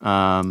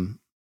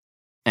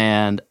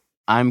 And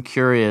I'm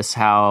curious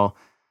how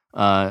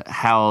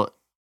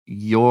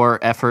your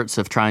efforts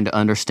of trying to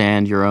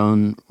understand your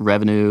own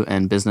revenue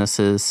and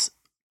businesses,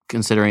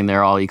 considering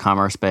they're all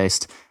e-commerce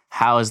based,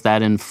 how has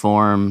that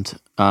informed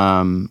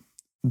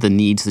the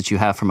needs that you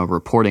have from a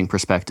reporting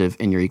perspective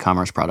in your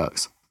e-commerce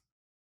products?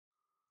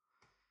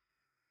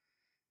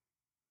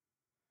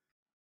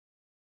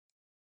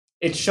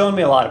 It's shown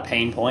me a lot of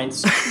pain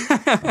points.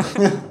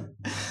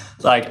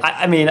 Like,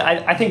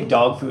 I think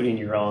dog fooding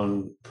your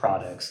own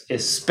products,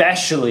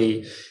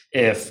 especially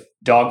if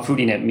dog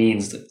fooding it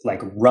means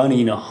like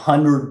running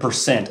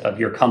 100% of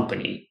your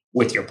company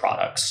with your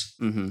products,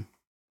 mm-hmm.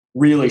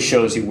 really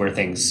shows you where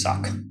things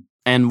suck.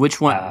 And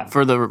which one,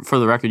 for the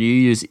record, you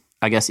use,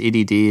 I guess,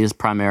 EDD is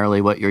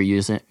primarily what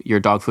you're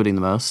dog fooding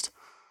the most?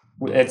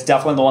 It's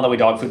definitely the one that we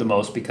dog food the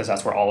most because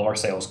that's where all of our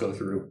sales go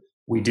through.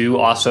 We do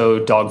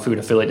also dog food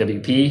Affiliate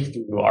WP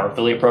through our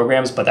affiliate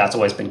programs, but that's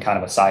always been kind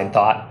of a side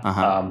thought.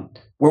 Uh-huh.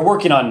 We're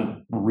working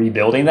on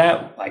rebuilding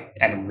that,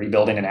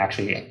 and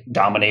actually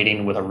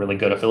dominating with a really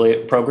good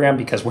affiliate program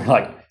because we're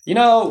like,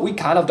 we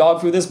kind of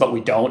dog food this, but we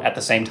don't at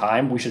the same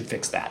time. We should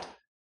fix that.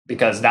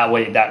 because that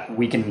way that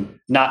we can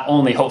not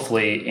only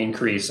hopefully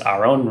increase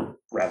our own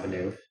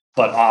revenue,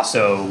 but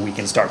also we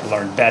can start to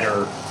learn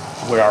better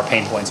where our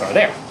pain points are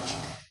there.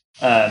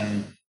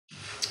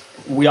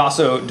 We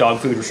also dog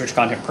food Restriction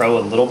Content Pro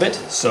a little bit.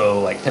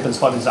 So like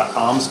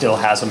pippensplugins.com still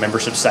has a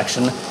membership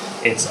section.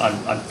 It's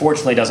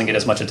unfortunately doesn't get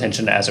as much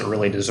attention as it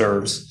really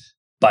deserves,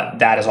 but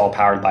that is all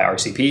powered by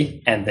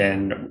RCP. And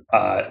then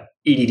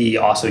EDD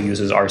also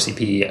uses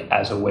RCP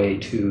as a way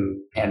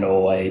to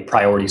handle a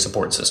priority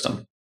support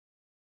system.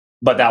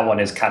 But that one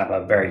is kind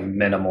of a very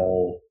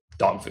minimal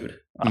dog food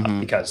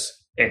because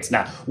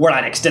we're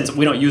not extensive.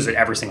 We don't use it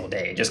every single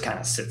day. It just kind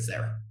of sits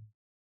there.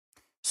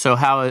 So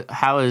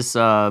how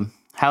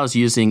is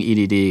using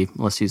EDD,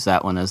 let's use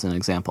that one as an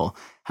example,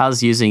 how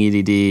is using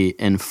EDD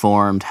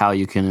informed how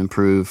you can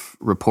improve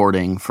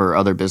reporting for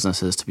other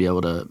businesses to be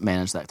able to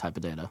manage that type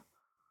of data?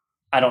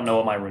 I don't know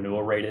what my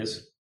renewal rate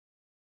is.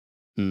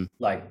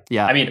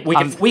 Yeah, I mean,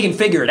 we can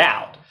figure it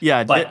out.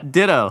 Yeah, but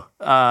ditto.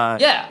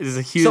 Yeah, is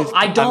a huge. So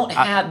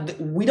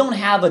we don't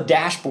have a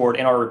dashboard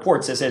in our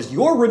reports that says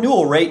your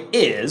renewal rate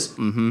is.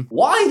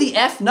 Why the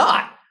F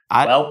not?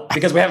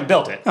 Because we haven't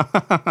built it.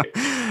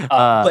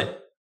 But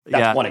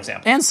that's one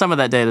example. And some of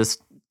that data is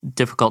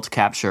difficult to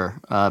capture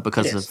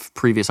because of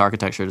previous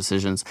architecture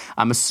decisions.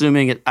 I'm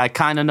assuming I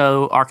kind of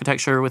know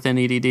architecture within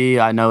EDD.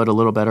 I know it a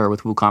little better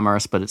with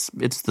WooCommerce, but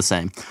it's the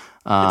same.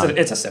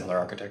 It's a similar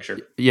architecture.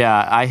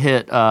 Yeah, I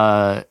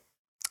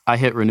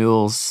hit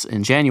renewals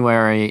in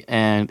January,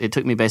 and it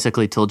took me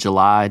basically till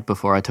July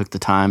before I took the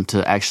time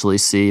to actually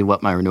see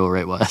what my renewal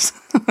rate was,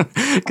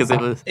 because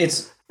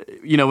it's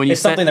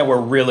something that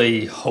we're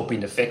really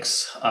hoping to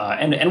fix,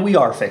 and we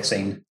are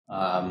fixing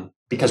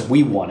because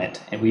we want it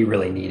and we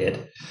really need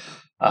it.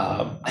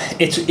 I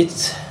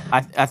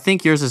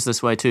think yours is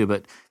this way too,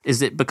 but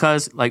is it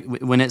because like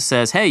when it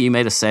says, "Hey, you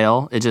made a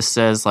sale," it just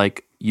says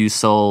like you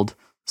sold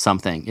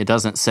something. It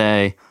doesn't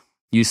say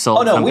you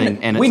sold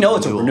something. We know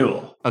it's a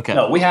renewal. Okay.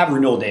 No, we have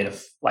renewal data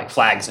like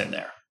flags in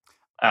there.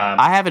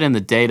 I have it in the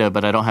data,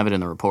 but I don't have it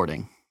in the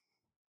reporting.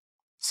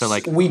 So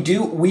like we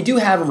do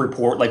have a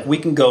report. Like we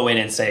can go in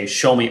and say,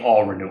 "Show me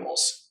all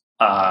renewals,"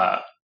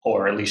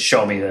 or at least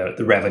show me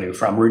the revenue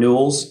from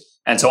renewals.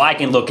 And so I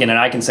can look in and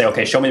I can say,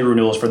 "Okay, show me the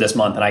renewals for this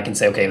month," and I can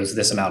say, "Okay, it was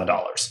this amount of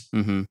dollars."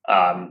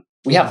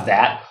 We have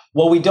that.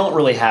 What we don't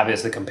really have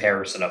is the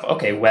comparison of,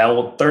 okay,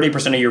 well,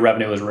 30% of your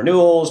revenue is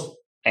renewals,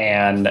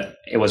 and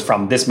it was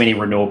from this many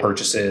renewal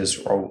purchases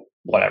or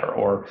whatever,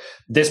 or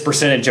this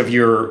percentage of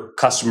your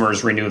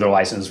customers renew their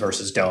license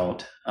versus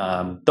don't.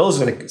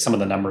 Those are some of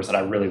the numbers that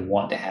I really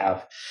want to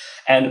have.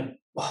 And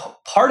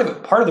part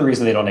of the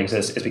reason they don't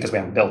exist is because we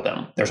haven't built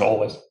them. There's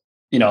always,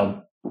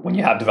 when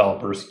you have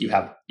developers, you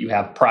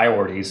have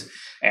priorities,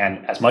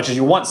 and as much as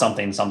you want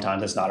something,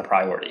 sometimes it's not a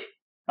priority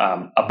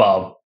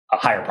above a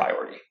higher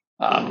priority.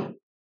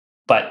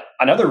 But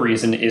another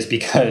reason is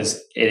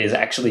because it is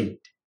actually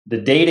the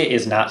data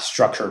is not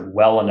structured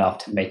well enough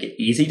to make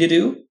it easy to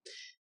do.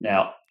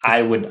 Now,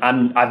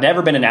 I've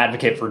never been an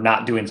advocate for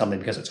not doing something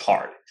because it's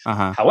hard.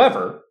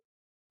 However,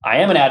 I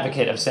am an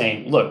advocate of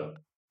saying, look,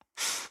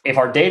 if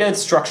our data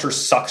structure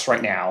sucks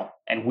right now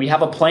and we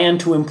have a plan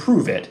to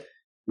improve it,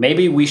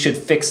 maybe we should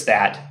fix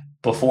that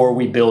before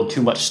we build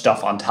too much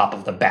stuff on top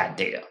of the bad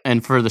data.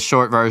 And for the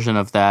short version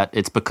of that,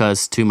 it's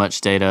because too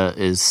much data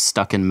is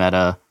stuck in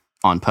meta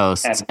on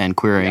posts, and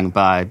querying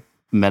by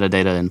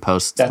metadata in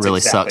posts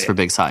sucks for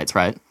big sites,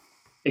 right?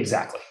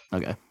 Exactly.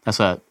 Okay. That's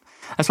what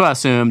I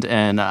assumed,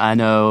 and I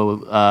know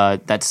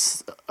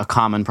that's a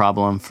common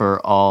problem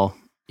for all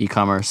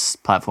e-commerce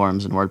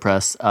platforms and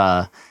WordPress.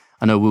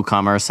 I know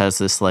WooCommerce has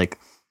this like,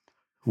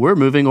 we're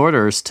moving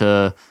orders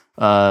to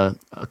a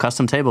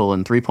custom table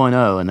in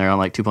 3.0, and they're on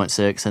like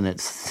 2.6, and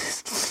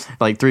it's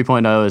like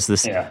 3.0 is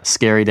this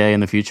scary day in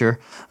the future.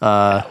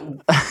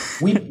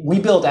 We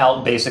built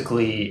out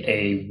basically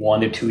a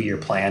 1 to 2 year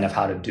plan of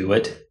how to do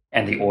it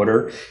and the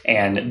order.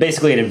 And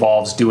basically it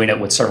involves doing it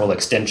with several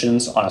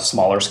extensions on a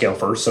smaller scale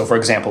first. So for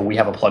example, we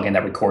have a plugin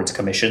that records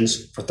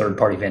commissions for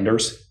third-party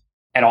vendors,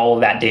 and all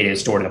of that data is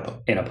stored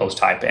in a post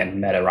type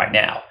and meta right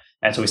now.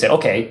 And so we said,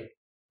 okay,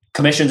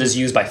 commissions is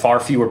used by far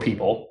fewer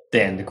people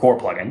than the core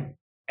plugin,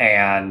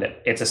 and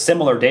it's a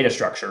similar data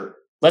structure.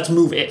 Let's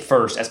move it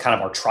first as kind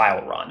of our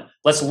trial run.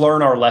 Let's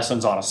learn our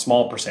lessons on a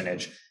small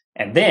percentage.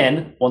 And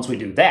then once we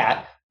do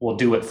that, we'll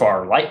do it for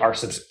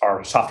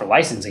our software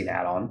licensing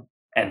add-on,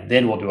 and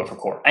then we'll do it for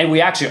core. And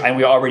we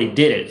already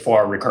did it for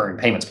our recurring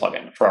payments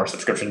plugin, for our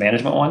subscription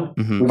management one.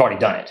 We've already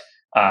done it.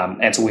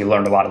 And so we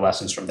learned a lot of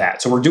lessons from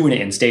that. So we're doing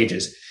it in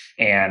stages,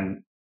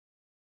 and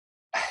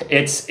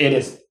it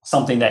is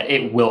something that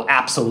it will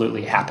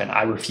absolutely happen.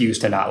 I refuse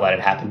to not let it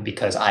happen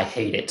because I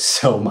hate it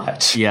so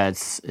much. Yeah,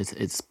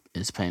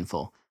 it's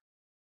painful.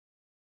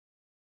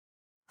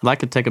 I'd like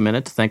to take a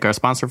minute to thank our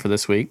sponsor for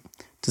this week,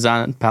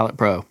 Design Palette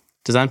Pro.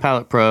 Design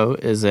Palette Pro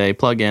is a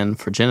plugin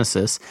for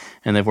Genesis,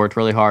 and they've worked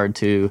really hard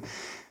to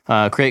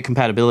create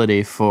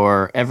compatibility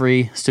for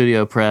every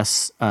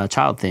StudioPress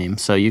child theme.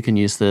 So you can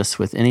use this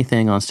with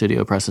anything on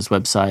StudioPress's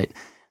website,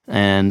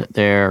 and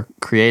they're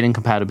creating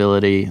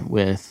compatibility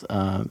with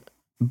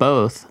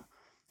both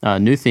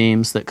new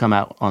themes that come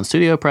out on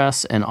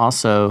StudioPress, and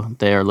also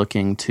they are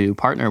looking to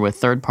partner with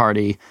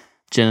third-party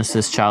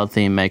Genesis child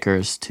theme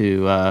makers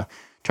to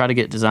try to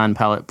get Design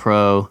Palette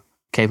Pro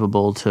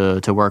capable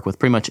to work with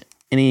pretty much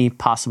any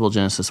possible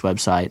Genesis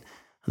website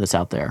that's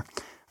out there.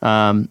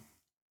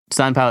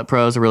 Design Palette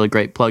Pro is a really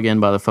great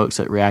plugin by the folks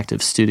at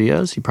Reactive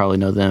Studios. You probably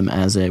know them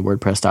as a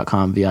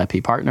WordPress.com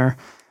VIP partner.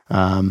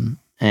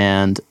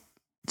 And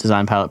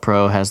Design Palette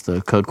Pro has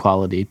the code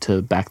quality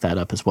to back that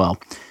up as well.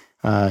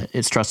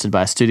 It's trusted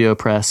by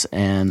StudioPress,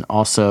 and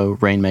also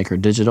Rainmaker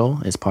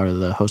Digital is part of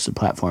the hosted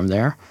platform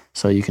there.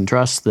 So you can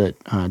trust that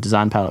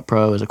Design Palette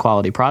Pro is a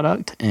quality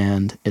product,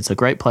 and it's a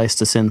great place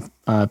to send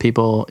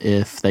people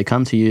if they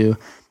come to you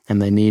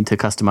and they need to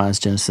customize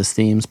Genesis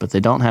themes, but they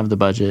don't have the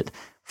budget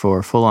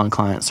for full-on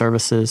client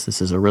services.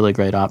 This is a really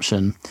great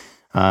option.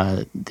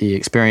 The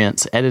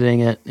experience editing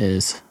it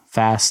is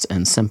fast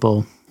and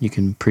simple. You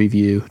can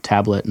preview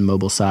tablet and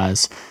mobile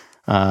size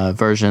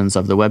versions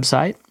of the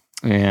website,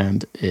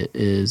 and it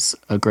is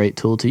a great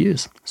tool to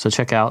use. So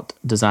check out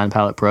Design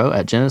Palette Pro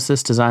at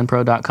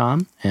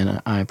genesisdesignpro.com,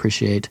 and I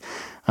appreciate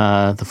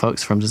the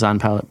folks from Design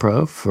Palette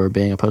Pro for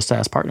being a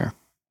PostAS partner.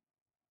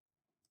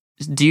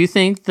 Do you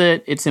think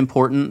that it's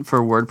important for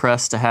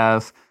WordPress to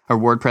have, or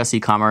WordPress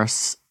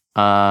e-commerce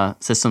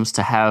systems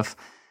to have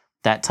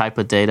that type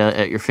of data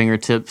at your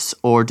fingertips,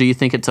 or do you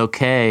think it's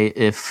okay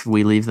if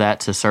we leave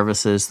that to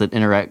services that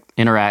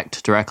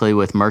interact directly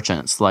with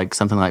merchants, like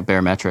something like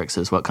Baremetrics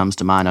is what comes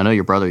to mind? I know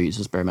your brother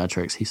uses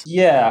Baremetrics.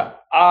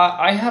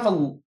 I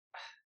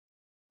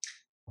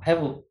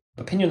have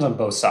opinions on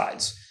both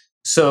sides.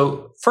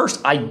 So first,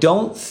 I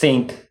don't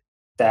think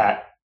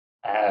that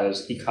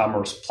as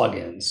e-commerce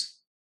plugins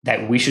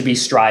that we should be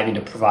striving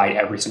to provide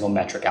every single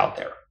metric out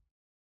there.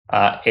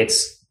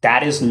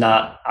 That is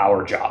not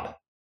our job.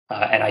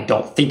 And I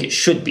don't think it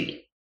should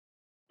be.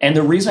 And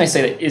the reason I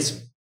say that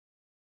is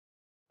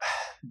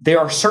there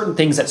are certain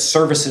things that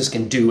services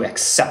can do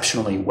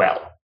exceptionally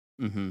well.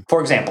 Mm-hmm.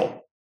 For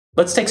example,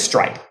 let's take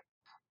Stripe.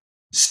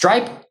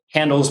 Stripe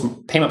handles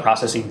payment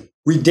processing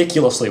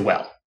ridiculously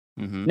well.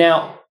 Mm-hmm.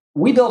 Now,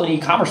 we build an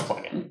e-commerce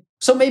plugin,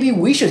 so maybe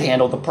we should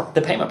handle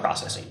the payment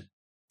processing.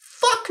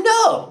 Fuck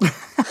no.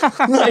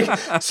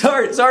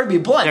 Sorry to be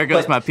blunt. There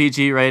goes my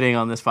PG rating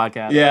on this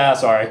podcast. Yeah,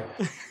 sorry.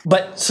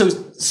 But so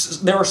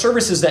there are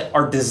services that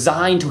are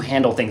designed to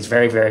handle things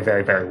very, very,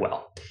 very, very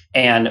well.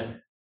 And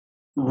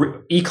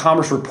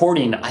e-commerce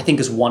reporting, I think,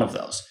 is one of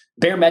those.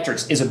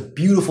 Baremetrics is a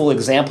beautiful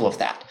example of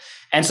that.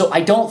 And so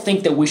I don't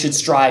think that we should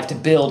strive to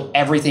build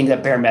everything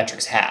that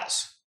Baremetrics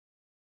has.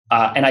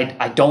 And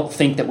I don't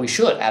think that we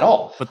should at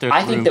all. But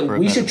I think that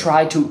we should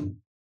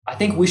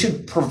we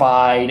should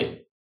provide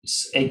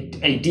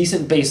a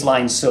decent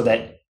baseline so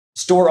that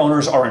store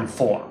owners are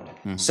informed.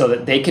 Mm-hmm. So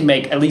that they can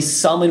make at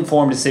least some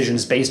informed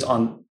decisions based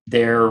on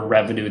their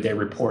revenue, their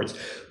reports.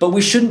 But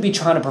we shouldn't be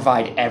trying to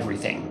provide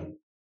everything.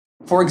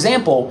 For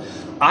example,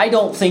 I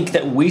don't think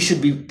that we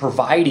should be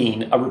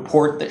providing a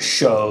report that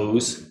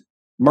shows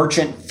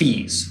merchant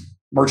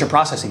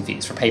processing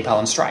fees for PayPal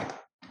and Stripe.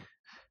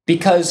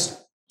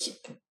 Because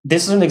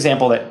this is an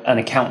example that an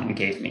accountant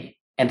gave me.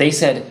 And they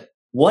said,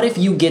 what if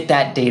you get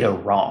that data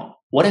wrong?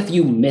 What if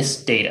you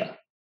miss data?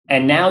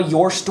 And now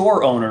your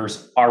store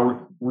owners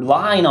are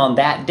relying on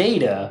that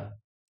data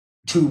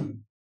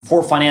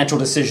for financial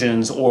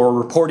decisions or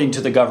reporting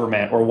to the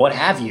government or what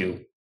have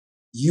you.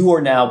 You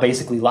are now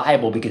basically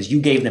liable because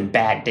you gave them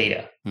bad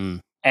data.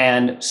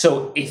 And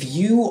so if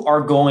you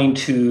are going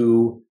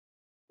to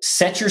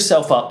set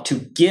yourself up to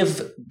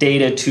give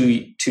data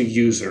to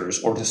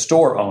users or to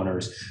store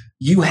owners,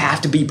 you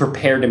have to be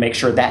prepared to make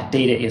sure that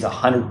data is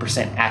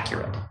 100%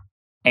 accurate.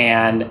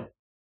 And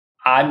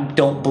I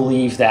don't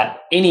believe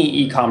that any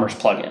e-commerce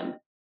plugin,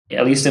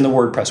 at least in the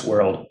WordPress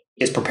world,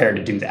 is prepared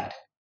to do that.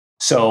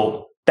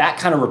 So that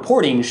kind of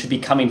reporting should be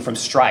coming from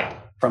Stripe,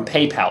 from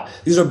PayPal.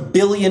 These are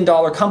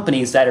billion-dollar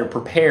companies that are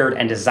prepared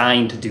and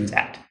designed to do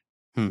that.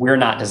 We're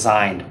not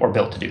designed or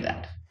built to do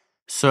that.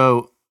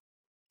 So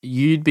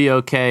you'd be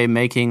okay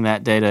making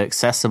that data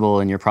accessible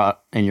in your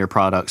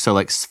product. So,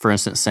 like, for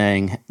instance,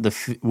 saying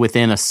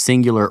within a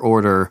singular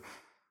order,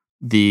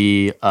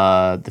 the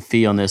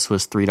fee on this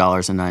was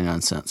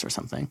 $3.99 or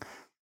something.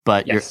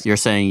 But yes. You're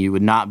saying you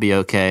would not be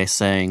okay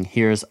saying,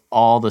 here's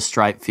all the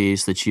Stripe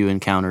fees that you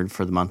encountered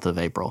for the month of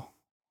April.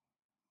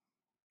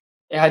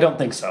 Yeah, I don't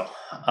think so.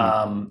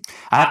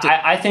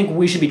 I think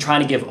we should be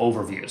trying to give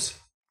overviews.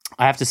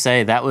 I have to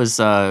say, that was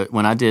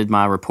when I did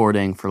my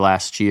reporting for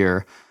last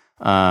year,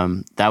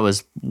 that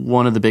was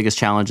one of the biggest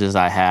challenges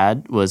I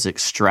had, was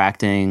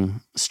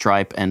extracting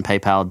Stripe and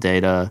PayPal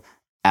data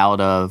out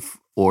of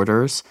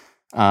orders.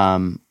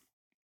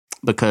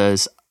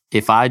 Because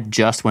if I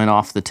just went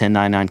off the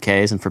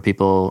 1099Ks, and for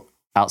people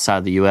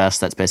outside the U.S.,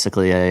 that's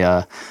basically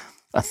a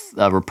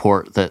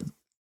report that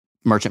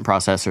merchant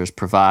processors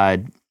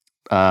provide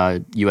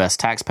U.S.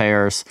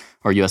 taxpayers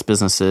or U.S.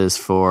 businesses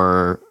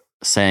for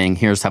saying,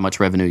 here's how much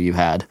revenue you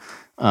had.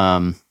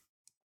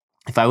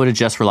 If I would have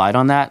just relied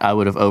on that, I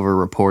would have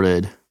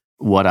over-reported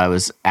what I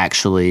was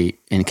actually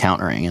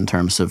encountering in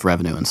terms of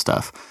revenue and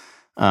stuff.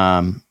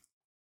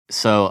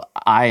 so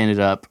I ended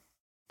up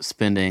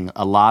spending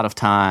a lot of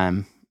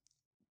time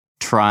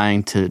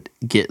trying to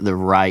get the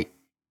right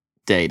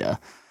data.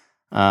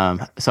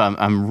 So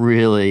I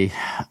really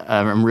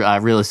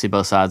see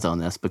both sides on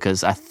this,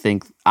 because I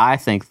think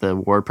the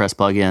WordPress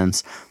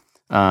plugins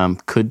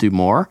could do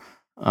more.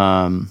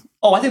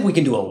 I think we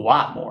can do a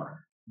lot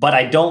more, but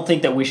I don't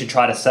think that we should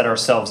try to set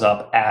ourselves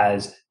up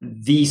as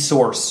the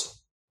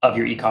source of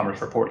your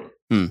e-commerce reporting.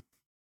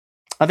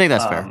 I think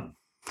that's fair.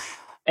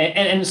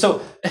 And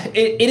so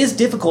it is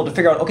difficult to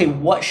figure out, okay,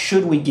 what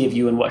should we give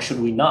you and what should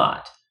we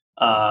not?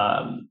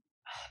 And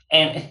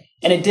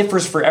it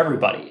differs for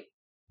everybody.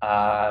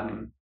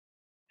 So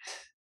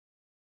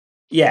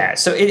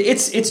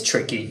it's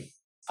tricky.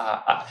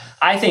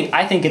 I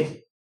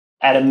think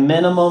at a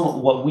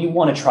minimum, what we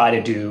want to try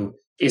to do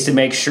is to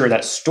make sure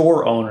that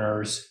store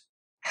owners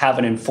have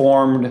an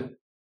informed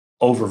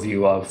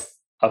overview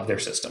of their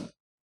system.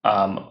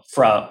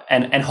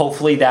 And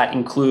hopefully that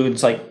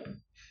includes like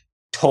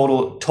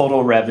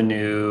total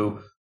revenue,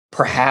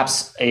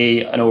 perhaps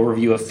an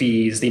overview of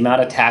fees, the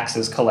amount of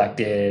taxes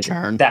collected,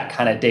 Churn. That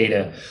kind of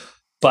data.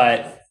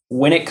 But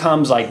when it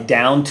comes like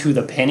down to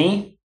the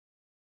penny,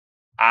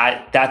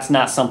 that's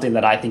not something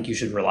that I think you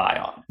should rely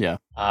on. Yeah.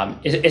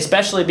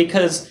 Especially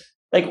because,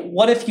 like,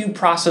 what if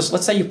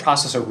let's say you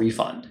process a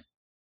refund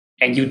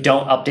and you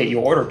don't update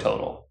your order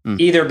total,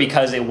 either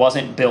because it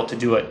wasn't built to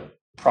do it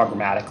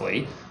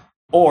programmatically,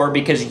 or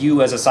because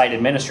you as a site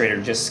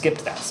administrator just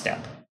skipped that step.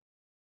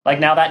 Like,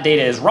 now that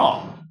data is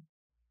wrong.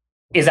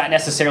 Is that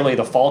necessarily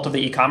the fault of the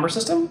e-commerce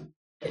system?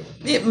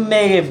 It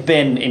may have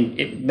been.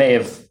 It may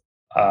have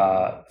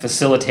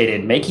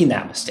facilitated making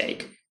that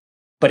mistake,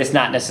 but it's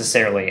not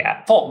necessarily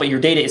at fault. But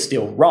your data is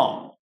still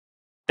wrong.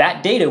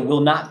 That data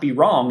will not be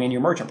wrong in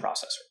your merchant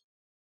processor.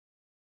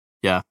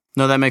 Yeah,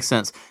 no, that makes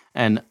sense.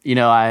 And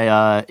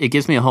it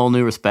gives me a whole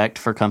new respect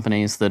for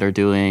companies that are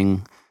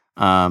doing,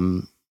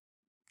 millions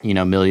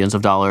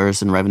of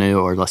dollars in revenue,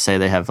 or let's say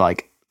they have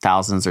like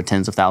thousands or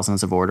tens of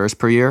thousands of orders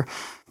per year,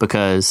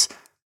 because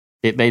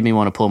it made me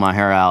want to pull my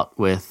hair out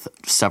with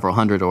several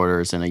hundred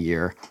orders in a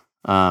year,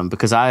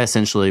 because I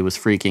essentially was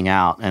freaking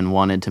out and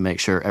wanted to make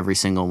sure every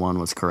single one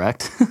was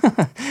correct.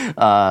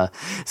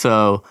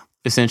 So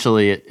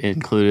essentially it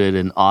included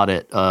an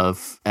audit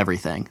of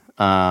everything.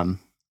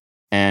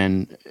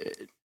 And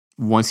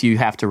once you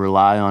have to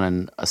rely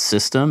on a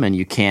system and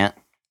you can't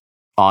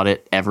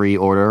audit every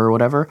order or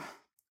whatever,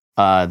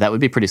 that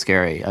would be pretty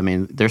scary. I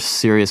mean, there's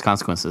serious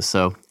consequences.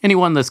 So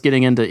anyone that's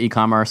getting into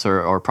e-commerce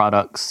or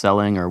product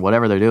selling or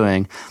whatever they're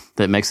doing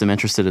that makes them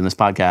interested in this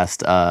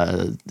podcast,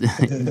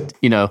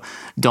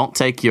 don't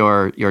take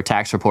your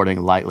tax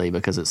reporting lightly,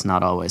 because it's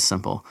not always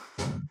simple.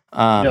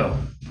 No.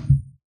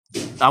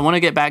 I want to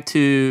get back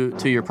to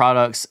your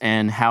products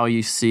and how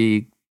you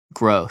see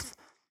growth.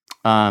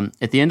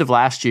 At the end of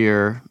last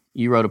year,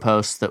 you wrote a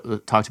post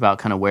that talked about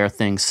kind of where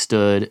things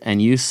stood,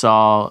 and you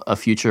saw a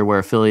future where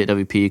Affiliate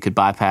WP could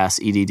bypass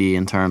EDD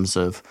in terms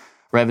of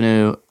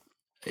revenue,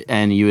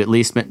 and you at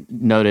least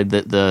noted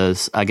that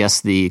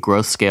the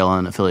growth scale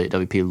on Affiliate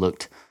WP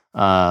looked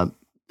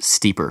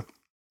steeper.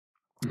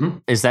 Mm-hmm.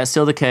 Is that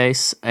still the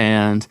case?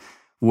 And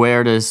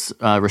where does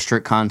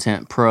Restrict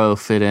Content Pro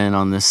fit in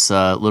on this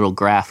little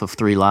graph of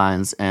 3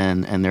 lines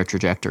and their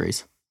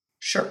trajectories?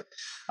 Sure.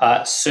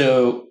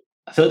 So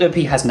Affiliate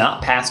WP has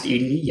not passed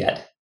EDD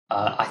yet.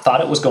 I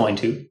thought it was going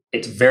to.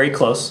 It's very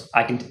close.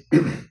 I can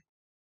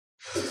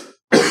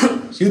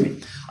excuse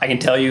me. I can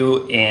tell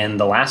you in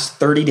the last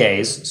 30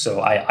 days,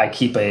 so I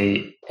keep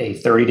a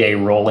 30-day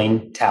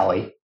rolling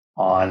tally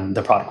on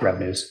the product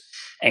revenues.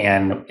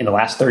 And in the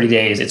last 30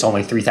 days, it's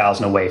only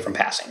 3,000 away from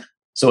passing.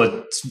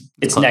 So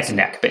it's neck and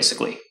neck,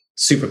 basically.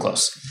 Super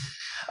close.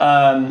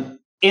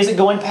 Is it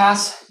going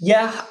past?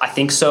 Yeah, I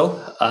think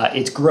so.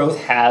 Its growth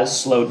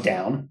has slowed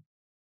down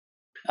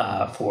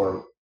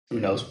for, who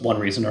knows, one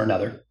reason or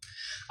another.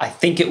 I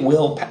think it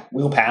will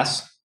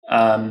pass.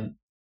 I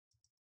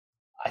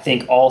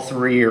think all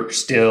 3 are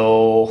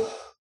still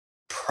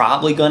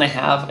probably going to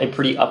have a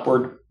pretty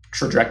upward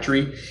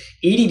trajectory.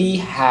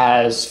 EDD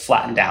has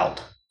flattened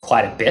out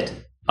quite a bit.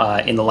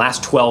 In the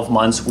last 12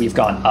 months, we've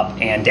gone up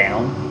and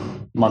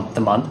down month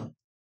to month,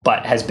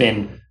 but has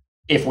been,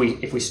 if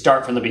we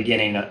start from the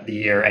beginning of the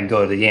year and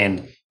go to the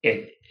end,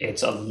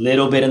 it's a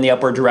little bit in the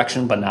upward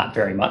direction, but not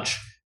very much.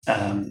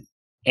 And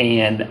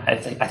I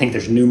think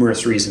there's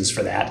numerous reasons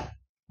for that.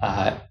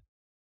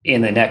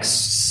 In the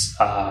next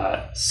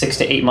 6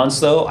 to 8 months,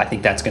 though, I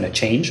think that's going to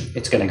change.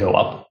 It's going to go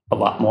up a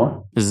lot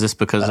more. Is this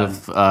because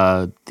of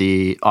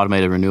the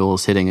automated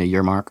renewals hitting a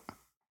year mark?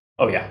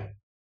 Oh, yeah.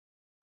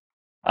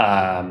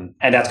 And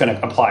that's going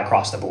to apply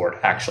across the board,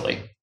 actually,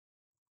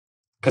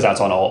 because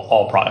that's on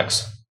all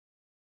products.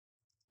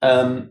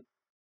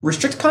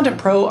 Restrict Content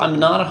Pro, I'm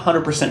not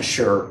 100%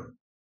 sure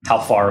how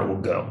far it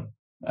will go.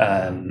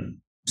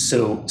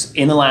 So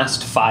in the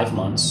last 5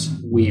 months,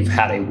 we've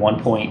had a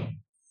 1.4,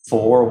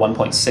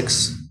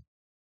 1.6.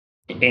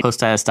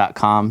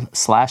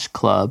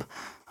 poststatus.com/club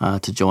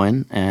to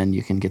join, and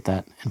you can get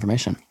that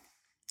information.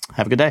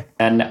 Have a good day.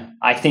 And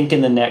I think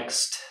in the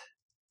next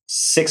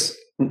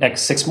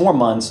next 6 more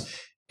months,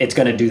 it's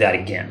going to do that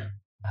again.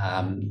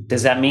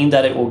 Does that mean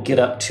that it will get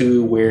up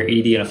to where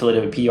ED and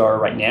affiliate WP are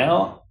right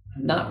now?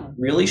 I'm not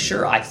really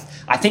sure. I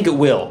think it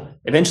will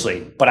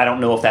eventually, but I don't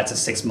know if that's a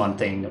 6-month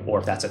thing or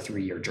if that's a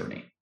 3-year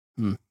journey.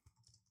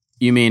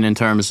 You mean in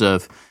terms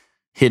of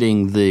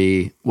hitting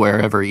the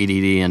wherever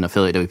EDD and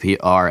affiliate WP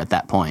are at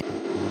that point?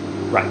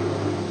 Right.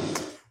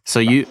 So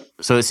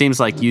it seems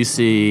like you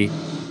see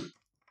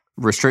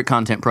Restrict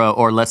Content Pro,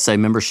 or let's say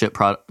membership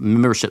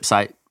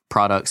site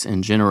products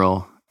in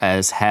general,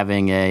 as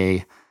having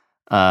a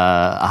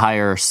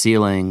higher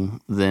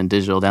ceiling than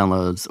digital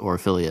downloads or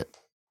affiliate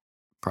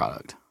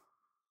product.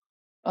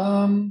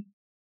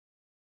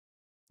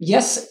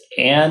 Yes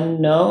and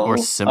no. Or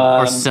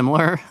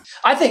similar.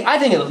 I think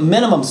at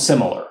minimum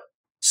similar.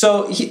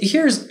 So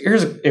here's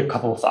a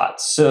couple of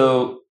thoughts.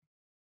 So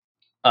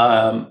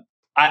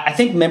I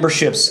think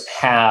memberships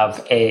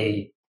have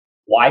a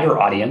wider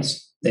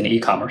audience than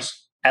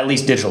e-commerce, at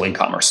least digital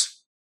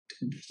e-commerce.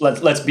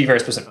 Let's be very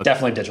specific. Okay.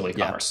 Definitely digital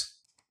e-commerce.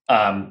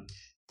 Yeah.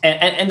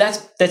 And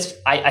that's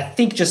I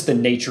think just the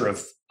nature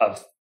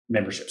of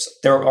memberships.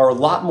 There are a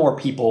lot more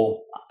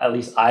people, at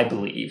least I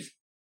believe,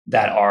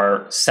 that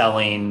are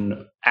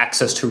selling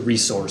access to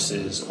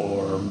resources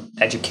or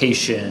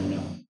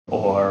education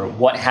or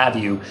what have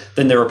you,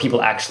 than there are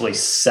people actually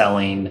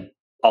selling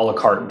a la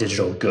carte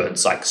digital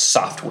goods like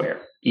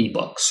software,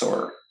 ebooks,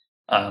 or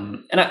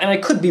and I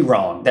could be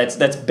wrong.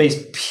 That's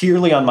based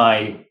purely on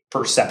my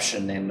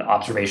perception and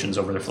observations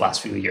over the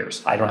last few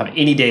years. I don't have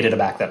any data to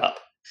back that up,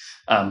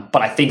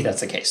 but I think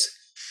that's the case.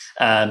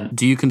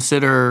 Do you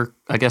consider,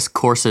 I guess,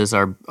 courses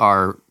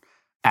are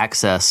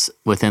access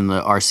within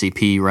the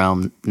RCP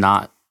realm,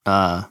 not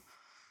some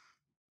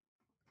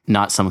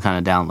kind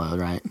of download,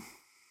 right?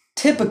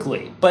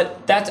 Typically,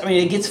 but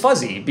it gets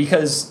fuzzy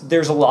because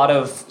there's a lot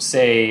of,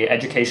 say,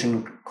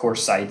 education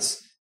course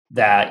sites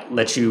that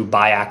let you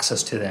buy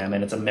access to them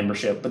and it's a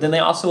membership, but then they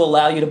also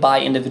allow you to buy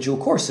individual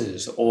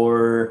courses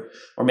or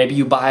maybe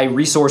you buy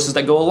resources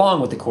that go along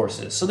with the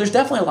courses. So there's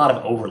definitely a lot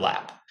of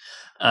overlap.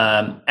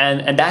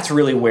 And that's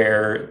really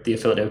where the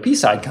affiliate OP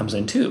side comes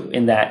in too,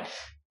 in that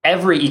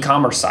every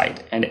e-commerce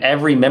site and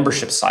every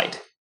membership site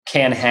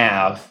can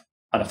have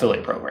an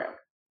affiliate program.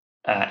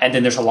 And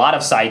then there's a lot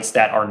of sites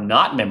that are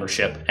not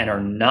membership and are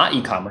not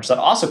e-commerce that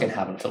also can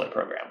have an affiliate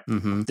program.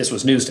 Mm-hmm. This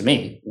was news to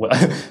me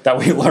that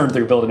we learned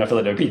through building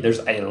affiliate OP. There's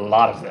a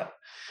lot of them.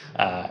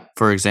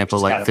 For example,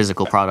 like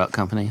physical product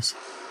companies?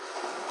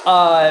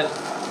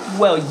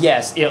 Well,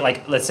 yes.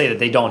 Like, let's say that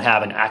they don't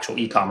have an actual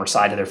e-commerce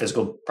side of their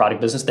physical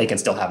product business. They can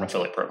still have an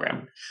affiliate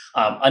program.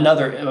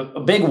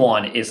 A big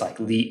one is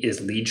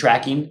lead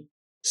tracking.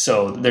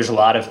 So there's a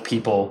lot of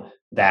people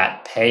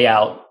that pay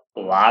out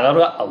a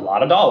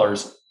lot of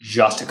dollars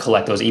just to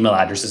collect those email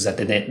addresses that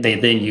they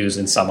then use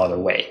in some other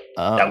way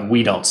that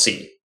we don't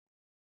see.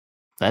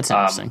 That's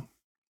interesting.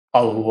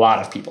 A lot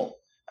of people.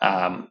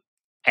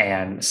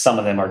 And some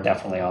of them are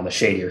definitely on the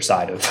shadier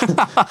side of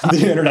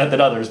the internet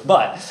than others,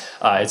 but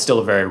it's still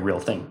a very real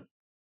thing.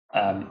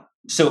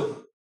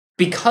 So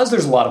because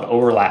there's a lot of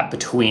overlap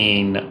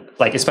between,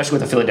 like, especially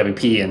with affiliate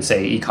WP and,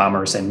 say,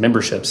 e-commerce and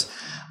memberships,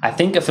 I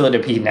think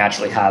affiliate WP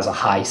naturally has a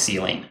high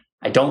ceiling.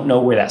 I don't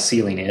know where that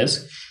ceiling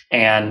is.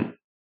 And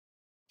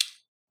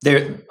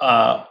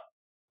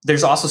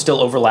there's also still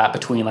overlap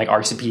between, like,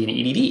 RCP and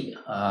EDD.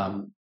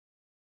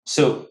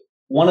 So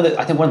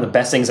I think one of the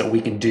best things that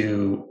we can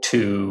do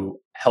to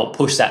help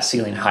push that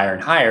ceiling higher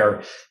and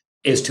higher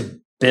is to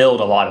build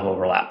a lot of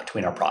overlap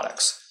between our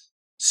products.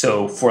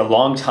 So for a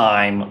long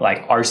time,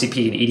 like,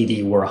 RCP and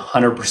EDD were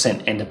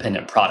 100%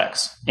 independent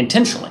products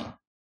intentionally.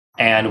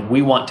 And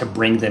we want to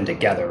bring them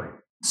together.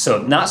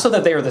 So not so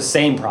that they are the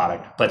same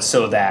product, but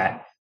so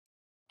that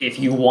if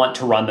you want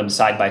to run them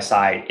side by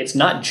side, it's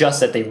not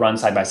just that they run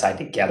side by side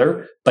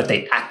together, but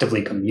they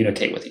actively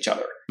communicate with each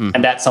other. Mm.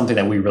 And that's something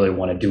that we really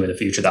want to do in the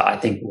future that I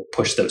think will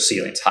push those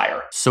ceilings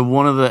higher. So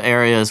one of the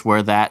areas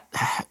where that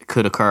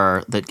could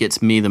occur that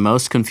gets me the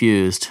most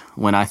confused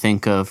when I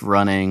think of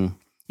running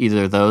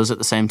either those at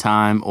the same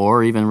time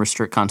or even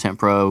Restrict Content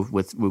Pro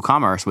with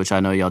WooCommerce, which I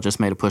know y'all just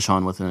made a push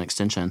on with an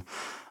extension.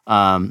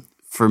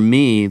 For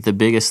me, the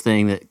biggest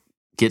thing that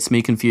gets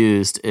me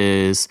confused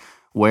is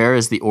where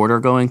is the order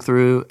going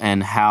through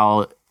and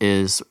how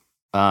is,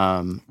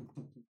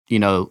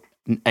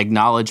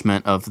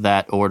 acknowledgement of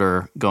that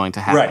order going to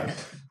happen?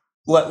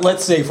 Right.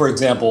 Let's say, for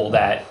example,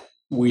 that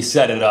we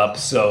set it up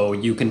so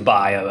you can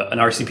buy an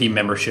RCP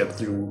membership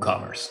through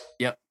WooCommerce.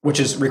 Yep. Which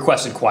is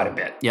requested quite a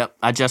bit. Yep.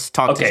 I just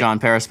talked to John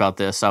Paris about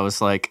this. I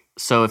was like,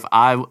 so if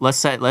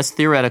let's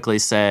theoretically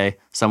say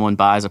someone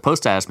buys a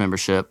PostStatus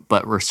membership,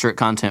 but Restrict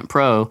Content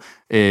Pro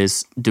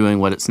is doing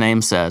what its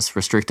name says,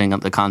 restricting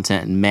the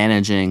content and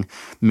managing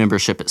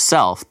membership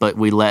itself, but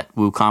we let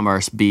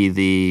WooCommerce be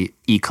the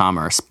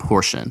e-commerce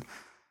portion.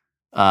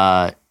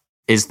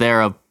 Is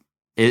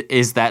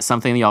that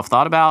something that y'all have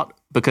thought about?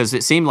 Because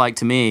it seemed like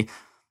to me,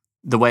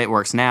 the way it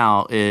works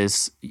now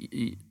is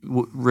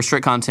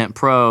Restrict Content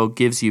Pro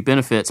gives you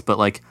benefits, but,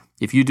 like,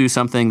 if you do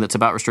something that's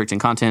about restricting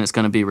content, it's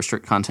going to be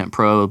Restrict Content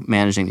Pro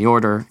managing the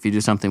order. If you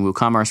do something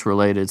WooCommerce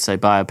related, say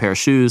buy a pair of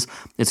shoes,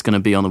 it's going to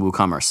be on the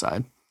WooCommerce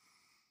side.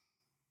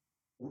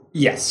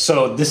 Yes.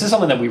 So this is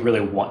something that we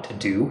really want to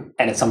do.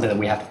 And it's something that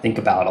we have to think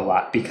about a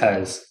lot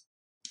because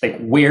like,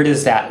 where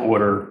does that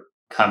order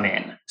come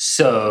in?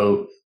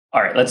 So,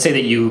 all right, let's say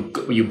that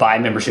you buy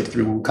membership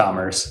through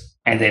WooCommerce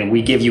and then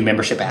we give you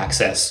membership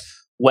access.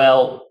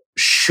 Well,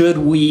 should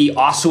we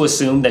also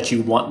assume that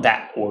you want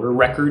that order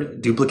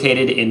record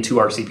duplicated into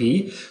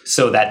RCP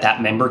so that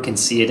that member can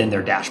see it in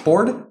their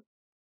dashboard?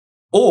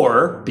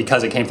 Or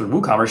because it came through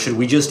WooCommerce, should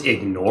we just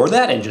ignore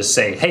that and just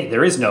say, hey,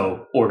 there is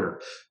no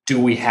order?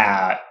 Do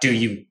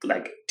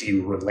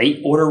you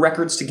relate order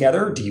records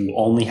together? Do you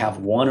only have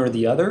one or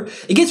the other?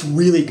 It gets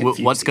really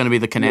confusing. What's going to be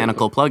the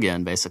canonical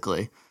plugin,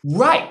 basically?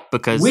 Right.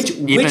 Because which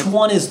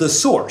one is the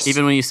source?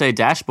 Even when you say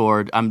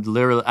dashboard, I'm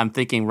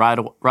thinking right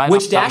off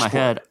the top of my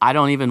head, I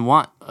don't even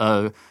want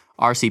a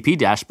RCP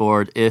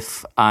dashboard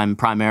if I'm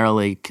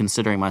primarily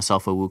considering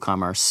myself a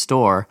WooCommerce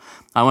store.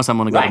 I want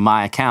someone to go to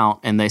my account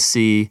and they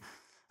see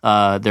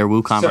their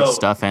WooCommerce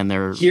stuff and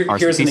their RCP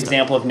here's an stuff.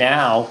 example of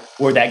now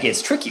where that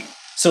gets tricky.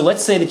 So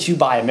let's say that you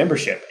buy a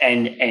membership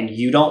and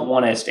you don't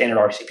want a standard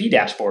RCP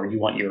dashboard, you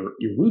want your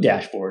Woo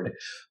dashboard,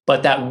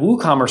 but that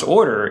WooCommerce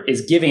order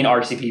is giving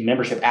RCP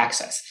membership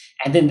access.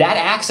 And then that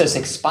access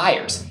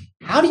expires.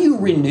 How do you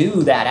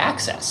renew that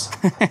access?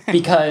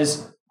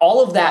 Because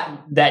all of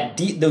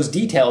those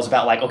details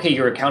about like, okay,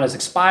 your account has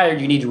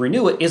expired, you need to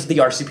renew it, is the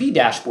RCP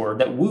dashboard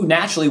that Woo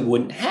naturally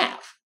wouldn't have.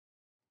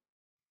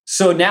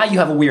 So now you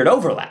have a weird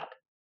overlap.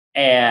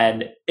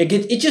 And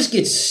it just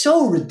gets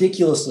so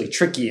ridiculously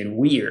tricky and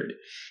weird,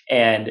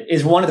 and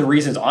is one of the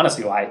reasons,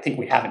 honestly, why I think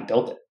we haven't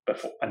built it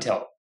before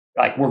until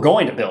like we're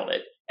going to build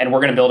it, and we're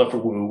going to build it for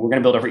Woo, we're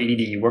going to build it for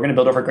EDD, we're going to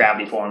build it for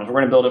Gravity Forms, we're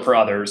going to build it for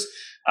others,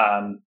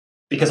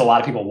 because a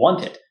lot of people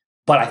want it.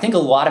 But I think a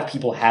lot of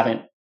people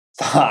haven't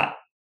thought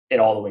it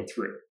all the way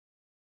through.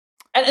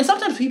 And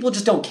sometimes people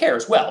just don't care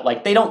as well.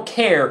 Like they don't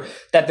care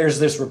that there's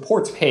this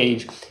reports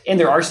page in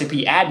their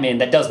RCP admin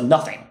that does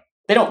nothing.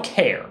 They don't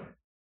care.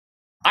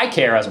 I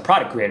care as a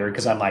product creator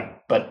because I'm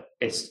like, but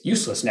it's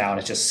useless now and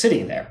it's just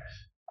sitting there.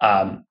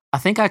 I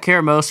think I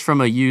care most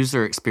from a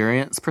user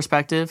experience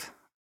perspective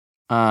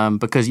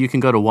because you can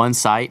go to one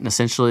site and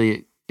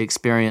essentially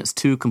experience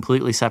two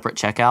completely separate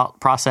checkout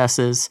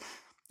processes.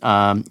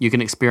 You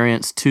can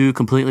experience two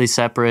completely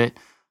separate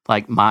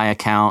like my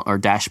account or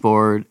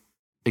dashboard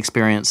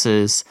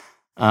experiences.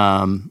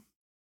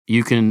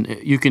 You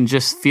can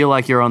just feel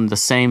like you're on the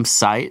same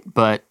site,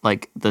 but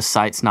like the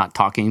site's not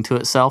talking to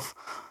itself.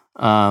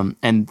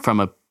 And from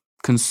a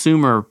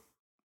consumer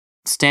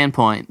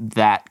standpoint,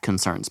 that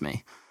concerns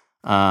me.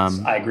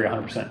 I agree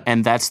 100%.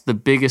 And that's the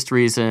biggest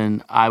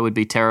reason I would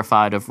be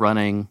terrified of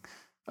running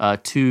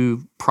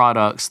two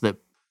products that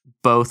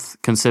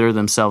both consider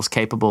themselves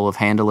capable of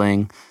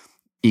handling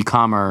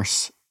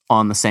e-commerce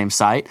on the same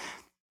site.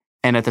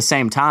 And at the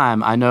same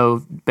time, I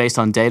know based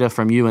on data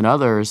from you and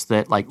others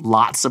that like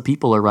lots of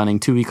people are running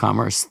two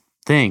e-commerce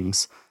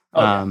things.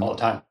 All the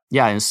time.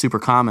 Yeah, and it's super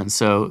common.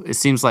 So it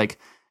seems like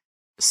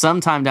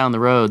sometime down the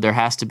road, there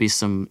has to be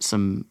some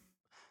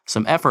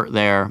effort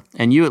there,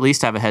 and you at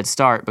least have a head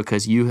start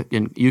because you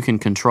can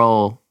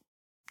control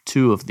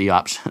two of the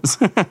options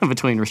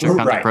between Restrict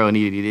Content Pro and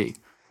EDD.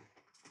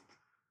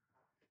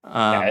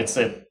 I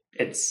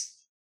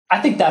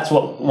think that's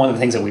one of the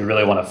things that we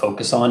really want to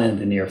focus on in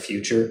the near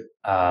future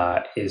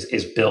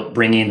is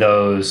building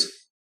those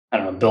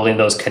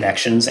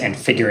connections and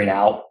figuring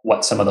out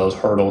what some of those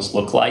hurdles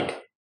look like.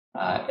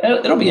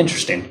 It'll be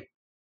interesting.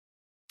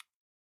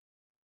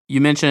 You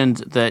mentioned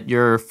that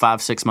you're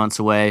 5-6 months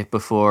away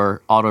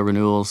before auto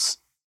renewals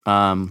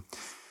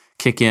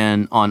kick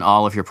in on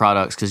all of your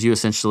products because you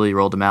essentially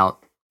rolled them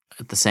out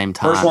at the same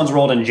time. First one's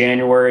rolled in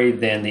January,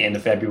 then the end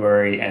of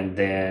February, and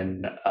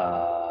then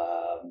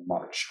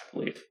March, I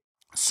believe.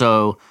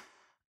 So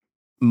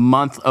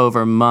month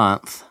over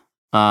month,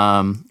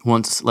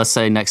 once, let's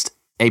say next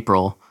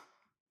April,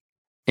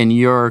 in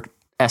your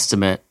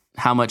estimate,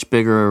 how much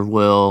bigger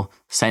will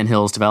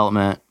Sandhills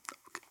development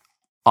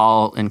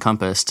all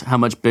encompassed, how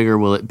much bigger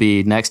will it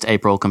be next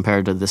April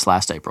compared to this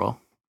last April?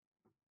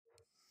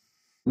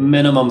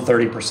 Minimum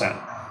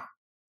 30%.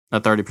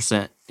 A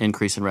 30%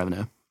 increase in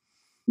revenue.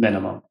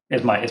 Minimum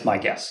is my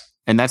guess.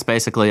 And that's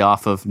basically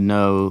off of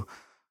no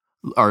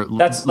or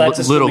that's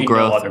little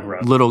growth, no other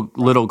growth.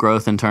 Little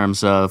growth in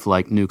terms of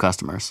like new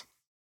customers.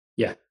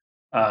 Yeah.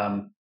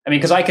 I mean,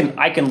 because I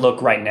can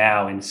look right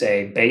now and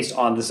say, based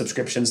on the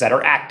subscriptions that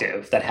are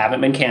active, that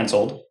haven't been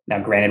canceled. Now,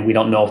 granted, we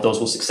don't know if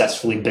those will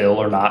successfully bill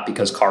or not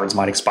because cards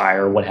might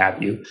expire or what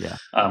have you. Yeah.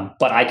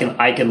 But I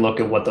can look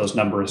at what those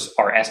numbers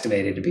are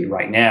estimated to be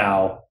right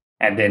now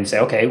and then say,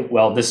 okay,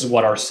 well, this is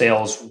what our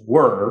sales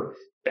were,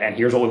 and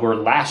here's what we were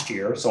last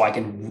year. So I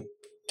can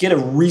get a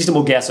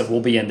reasonable guess of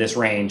we'll be in this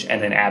range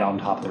and then add on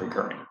top of the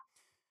recurring.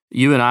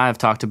 You and I have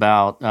talked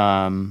about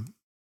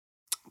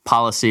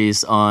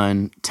policies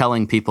on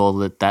telling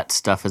people that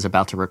stuff is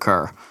about to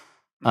recur.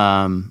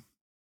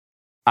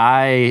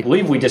 I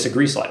believe we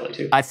disagree slightly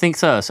too. I think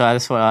so. So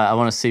that's why I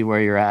want to see where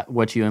you're at,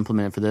 what you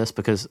implemented for this,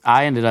 because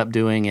I ended up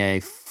doing a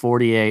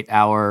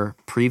 48-hour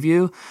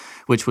preview,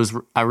 which was,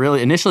 I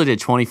really initially did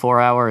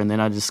 24-hour, and then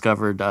I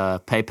discovered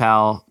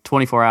PayPal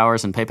 24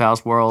 hours in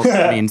PayPal's world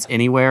means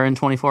anywhere in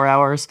 24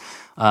 hours.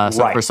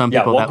 So for some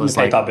people that was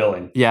like PayPal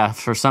billing. Yeah,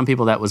 for some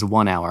people that was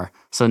 1 hour.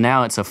 So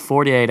now it's a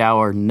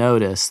 48-hour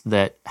notice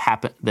that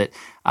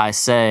I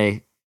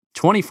say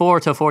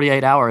 24 to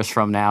 48 hours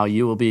from now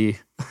you will be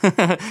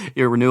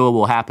your renewal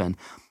will happen.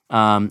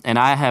 And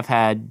I have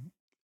had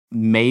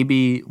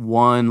maybe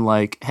one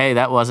like, hey,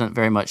 that wasn't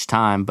very much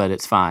time, but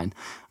it's fine.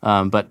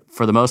 But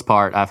for the most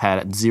part, I've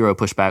had zero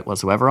pushback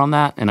whatsoever on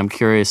that. And I'm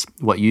curious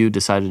what you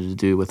decided to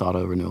do with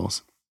auto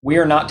renewals. We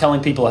are not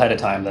telling people ahead of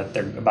time that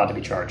they're about to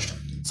be charged.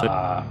 So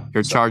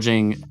you're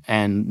charging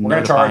and we're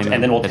going to charge,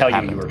 and then we'll tell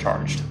you were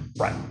charged.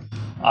 Right.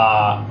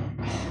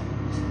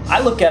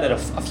 I look at it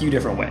a few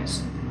different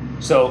ways.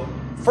 So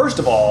first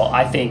of all,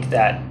 I think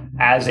that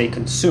as a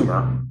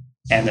consumer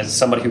and as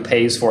somebody who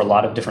pays for a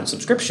lot of different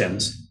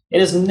subscriptions, it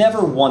has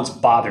never once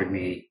bothered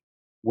me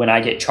when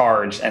I get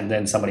charged and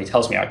then somebody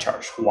tells me I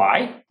charged.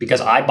 Why? Because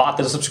I bought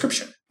the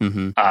subscription.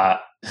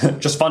 Mm-hmm.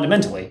 Just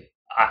fundamentally,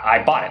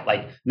 I bought it.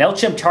 Like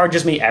MailChimp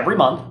charges me every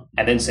month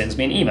and then sends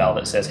me an email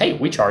that says, hey,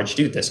 we charged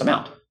you this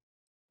amount.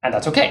 And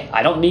that's okay.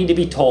 I don't need to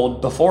be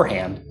told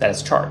beforehand that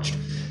it's charged.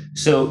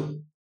 So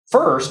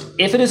first,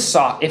 if it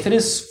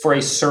is for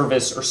a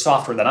service or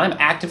software that I'm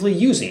actively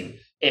using,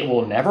 it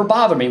will never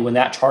bother me when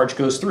that charge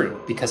goes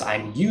through because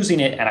I'm using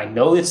it and I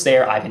know it's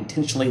there. I've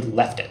intentionally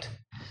left it.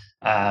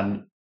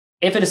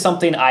 If it is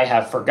something I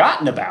have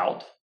forgotten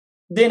about,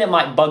 then it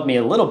might bug me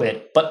a little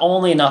bit, but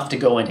only enough to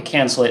go in to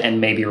cancel it and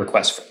maybe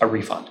request a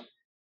refund.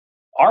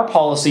 Our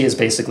policy is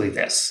basically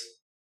this.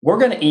 We're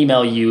going to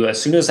email you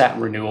as soon as that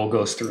renewal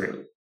goes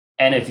through.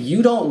 And if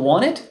you don't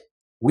want it,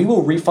 we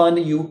will refund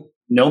you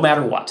no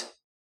matter what.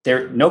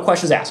 No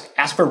questions asked.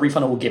 Ask for a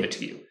refund and we'll give it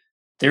to you.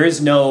 There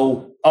is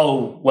no,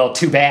 oh, well,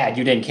 too bad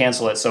you didn't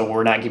cancel it, so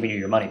we're not giving you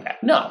your money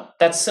back. No,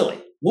 that's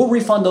silly. We'll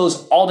refund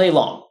those all day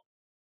long.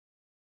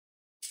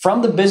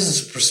 From the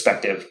business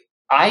perspective,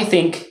 I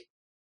think,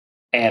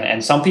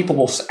 and some people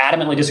will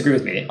adamantly disagree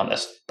with me on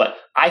this, but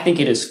I think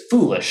it is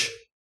foolish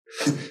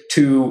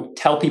to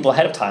tell people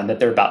ahead of time that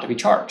they're about to be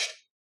charged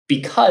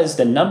because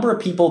the number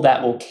of people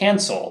that will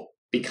cancel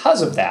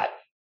because of that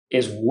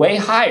is way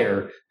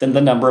higher than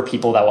the number of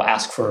people that will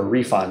ask for a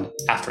refund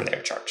after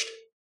they're charged.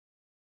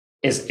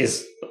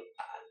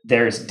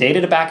 There's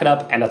data to back it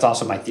up, and that's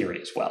also my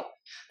theory as well.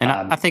 And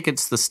I think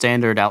it's the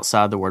standard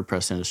outside the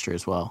WordPress industry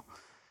as well.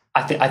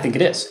 I think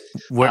it is.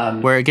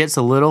 Where it gets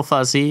a little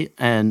fuzzy,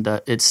 and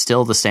it's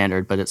still the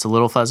standard, but it's a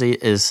little fuzzy,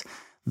 is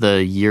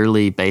the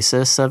yearly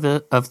basis of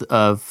it,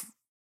 of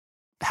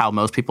how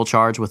most people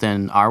charge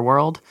within our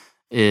world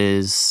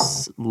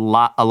is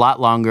a lot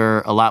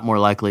longer, a lot more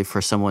likely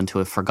for someone to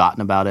have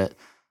forgotten about it,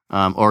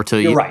 or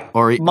to You're right.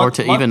 or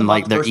to even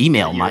like their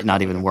email might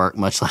not even work,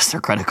 much less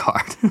their credit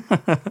card.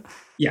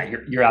 Yeah,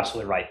 you're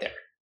absolutely right there.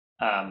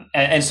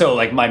 And so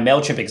like my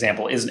MailChimp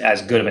example isn't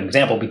as good of an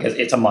example because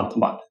it's a month to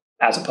month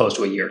as opposed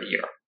to a year to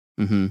year.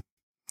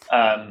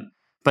 Mm-hmm.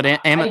 But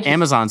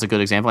Amazon's a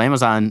good example.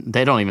 Amazon,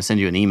 they don't even send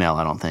you an email,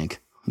 I don't think.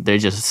 They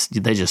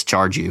just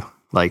charge you.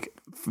 Like,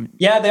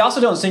 yeah, they also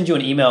don't send you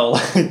an email.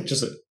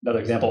 Just another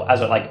example, as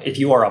like if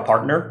you are a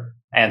partner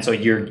and so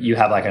you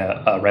have like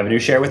a revenue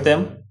share with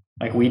them,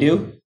 like we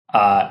do,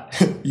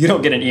 you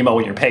don't get an email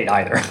when you're paid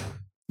either.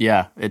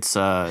 Yeah, it's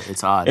odd.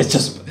 It's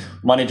just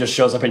money just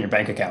shows up in your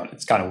bank account.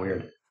 It's kind of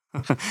weird.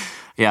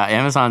 Yeah,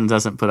 Amazon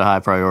doesn't put a high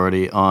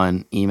priority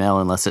on email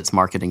unless it's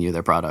marketing you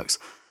their products.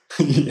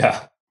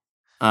 Yeah.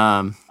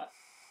 All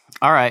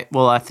right.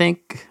 Well, I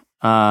think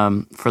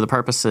for the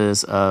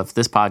purposes of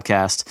this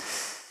podcast,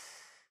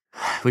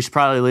 we should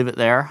probably leave it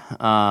there.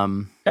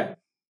 Okay.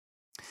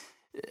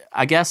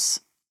 I guess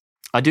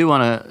I do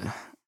want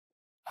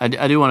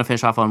to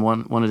finish off on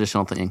one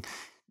additional thing.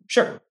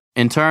 Sure.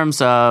 In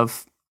terms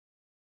of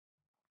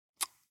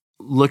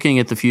looking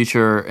at the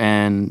future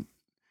and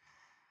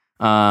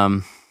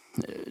trying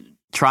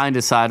to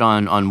decide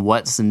on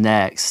what's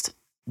next,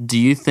 do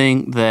you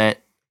think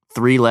that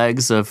 3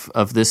 legs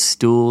of this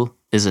stool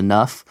is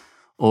enough,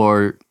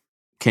 or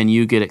can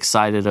you get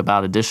excited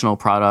about additional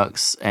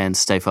products and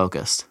stay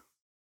focused?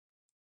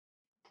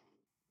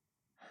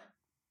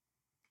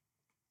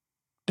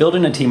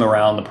 Building a team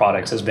around the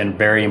products has been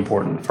very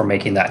important for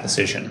making that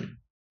decision,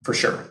 for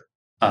sure.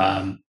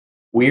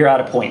 We are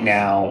at a point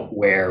now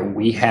where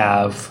we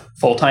have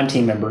full-time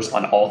team members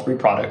on all 3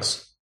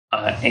 products,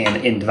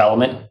 and in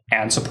development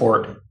and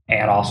support,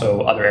 and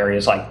also other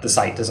areas like the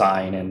site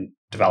design and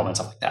development,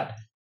 stuff like that.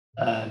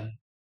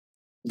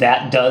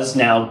 That does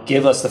now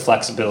give us the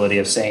flexibility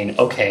of saying,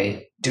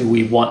 okay, do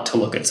we want to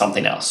look at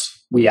something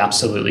else? We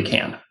absolutely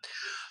can.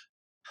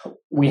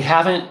 We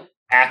haven't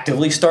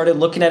actively started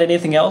looking at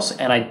anything else,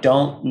 and I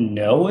don't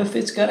know if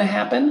it's going to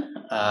happen.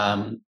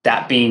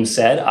 That being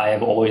said, I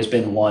have always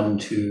been one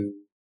to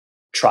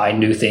try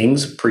new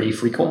things pretty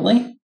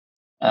frequently.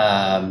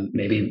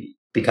 Maybe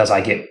because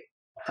I get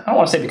I don't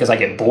want to say because I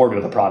get bored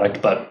with a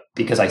product, but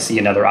because I see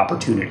another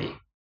opportunity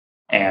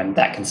and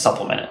that can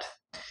supplement it.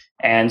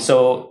 And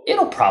so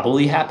it'll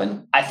probably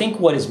happen. I think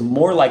what is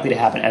more likely to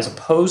happen, as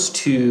opposed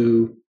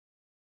to,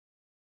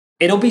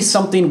 it'll be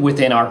something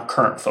within our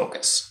current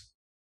focus.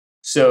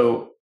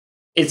 So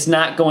it's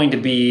not going to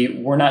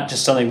be, we're not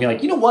just suddenly being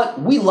like, you know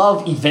what, we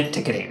love event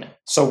ticketing,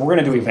 so we're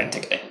going to do event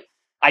ticketing.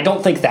 I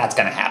don't think that's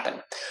going to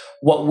happen.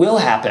 What will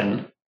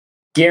happen,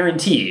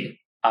 guaranteed,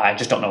 I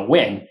just don't know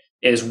when,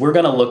 is we're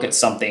going to look at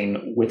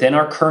something within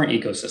our current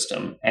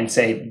ecosystem and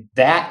say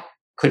that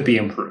could be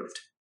improved.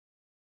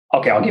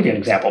 Okay, I'll give you an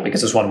example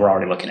because it's one we're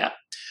already looking at.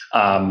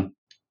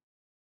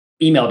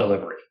 Email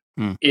delivery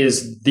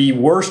is the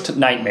worst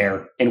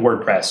nightmare in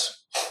WordPress,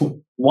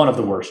 one of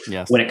the worst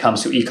when it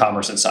comes to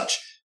e-commerce and such.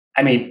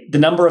 I mean, the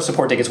number of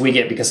support tickets we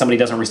get because somebody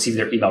doesn't receive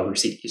their email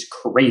receipt is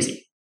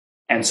crazy.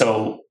 And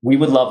so we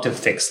would love to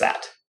fix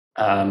that.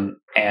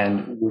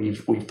 And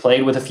we've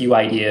played with a few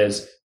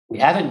ideas. We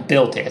haven't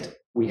built it.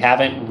 We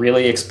haven't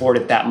really explored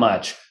it that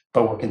much,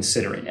 but we're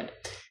considering it.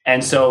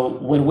 And so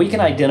when we can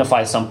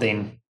identify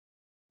something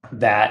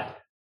that,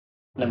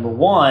 number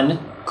one,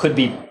 could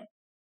be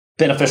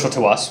beneficial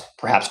to us,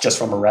 perhaps just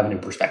from a revenue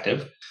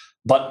perspective,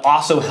 but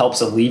also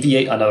helps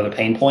alleviate another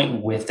pain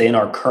point within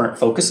our current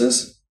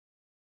focuses,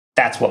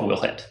 that's what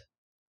we'll hit.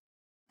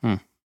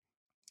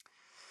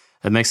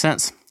 That makes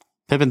sense.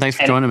 Pippin, thanks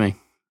for joining me.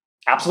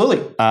 Absolutely.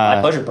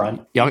 My pleasure,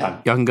 Brian.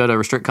 Y'all can go to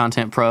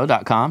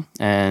restrictcontentpro.com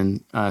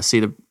and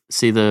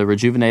see the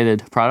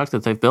rejuvenated product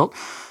that they've built.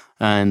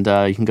 And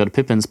you can go to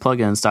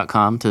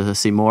pippinplugins.com to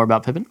see more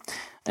about Pippin.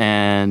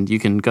 And you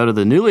can go to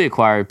the newly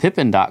acquired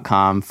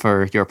pippin.com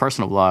for your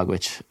personal blog,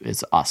 which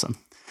is awesome.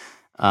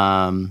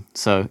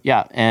 So,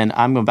 yeah. And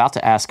I'm about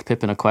to ask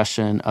Pippin a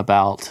question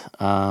about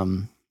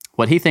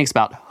what he thinks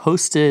about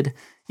hosted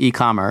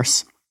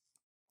e-commerce,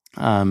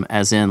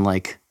 as in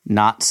like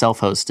not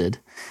self-hosted.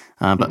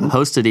 But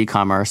hosted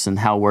e-commerce and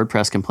how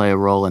WordPress can play a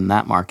role in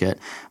that market.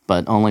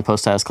 But only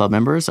Post Status Club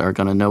members are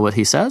going to know what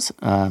he says.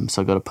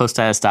 So go to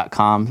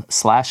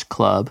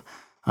poststatus.com/club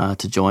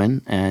to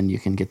join, and you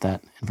can get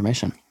that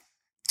information.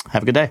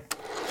 Have a good day.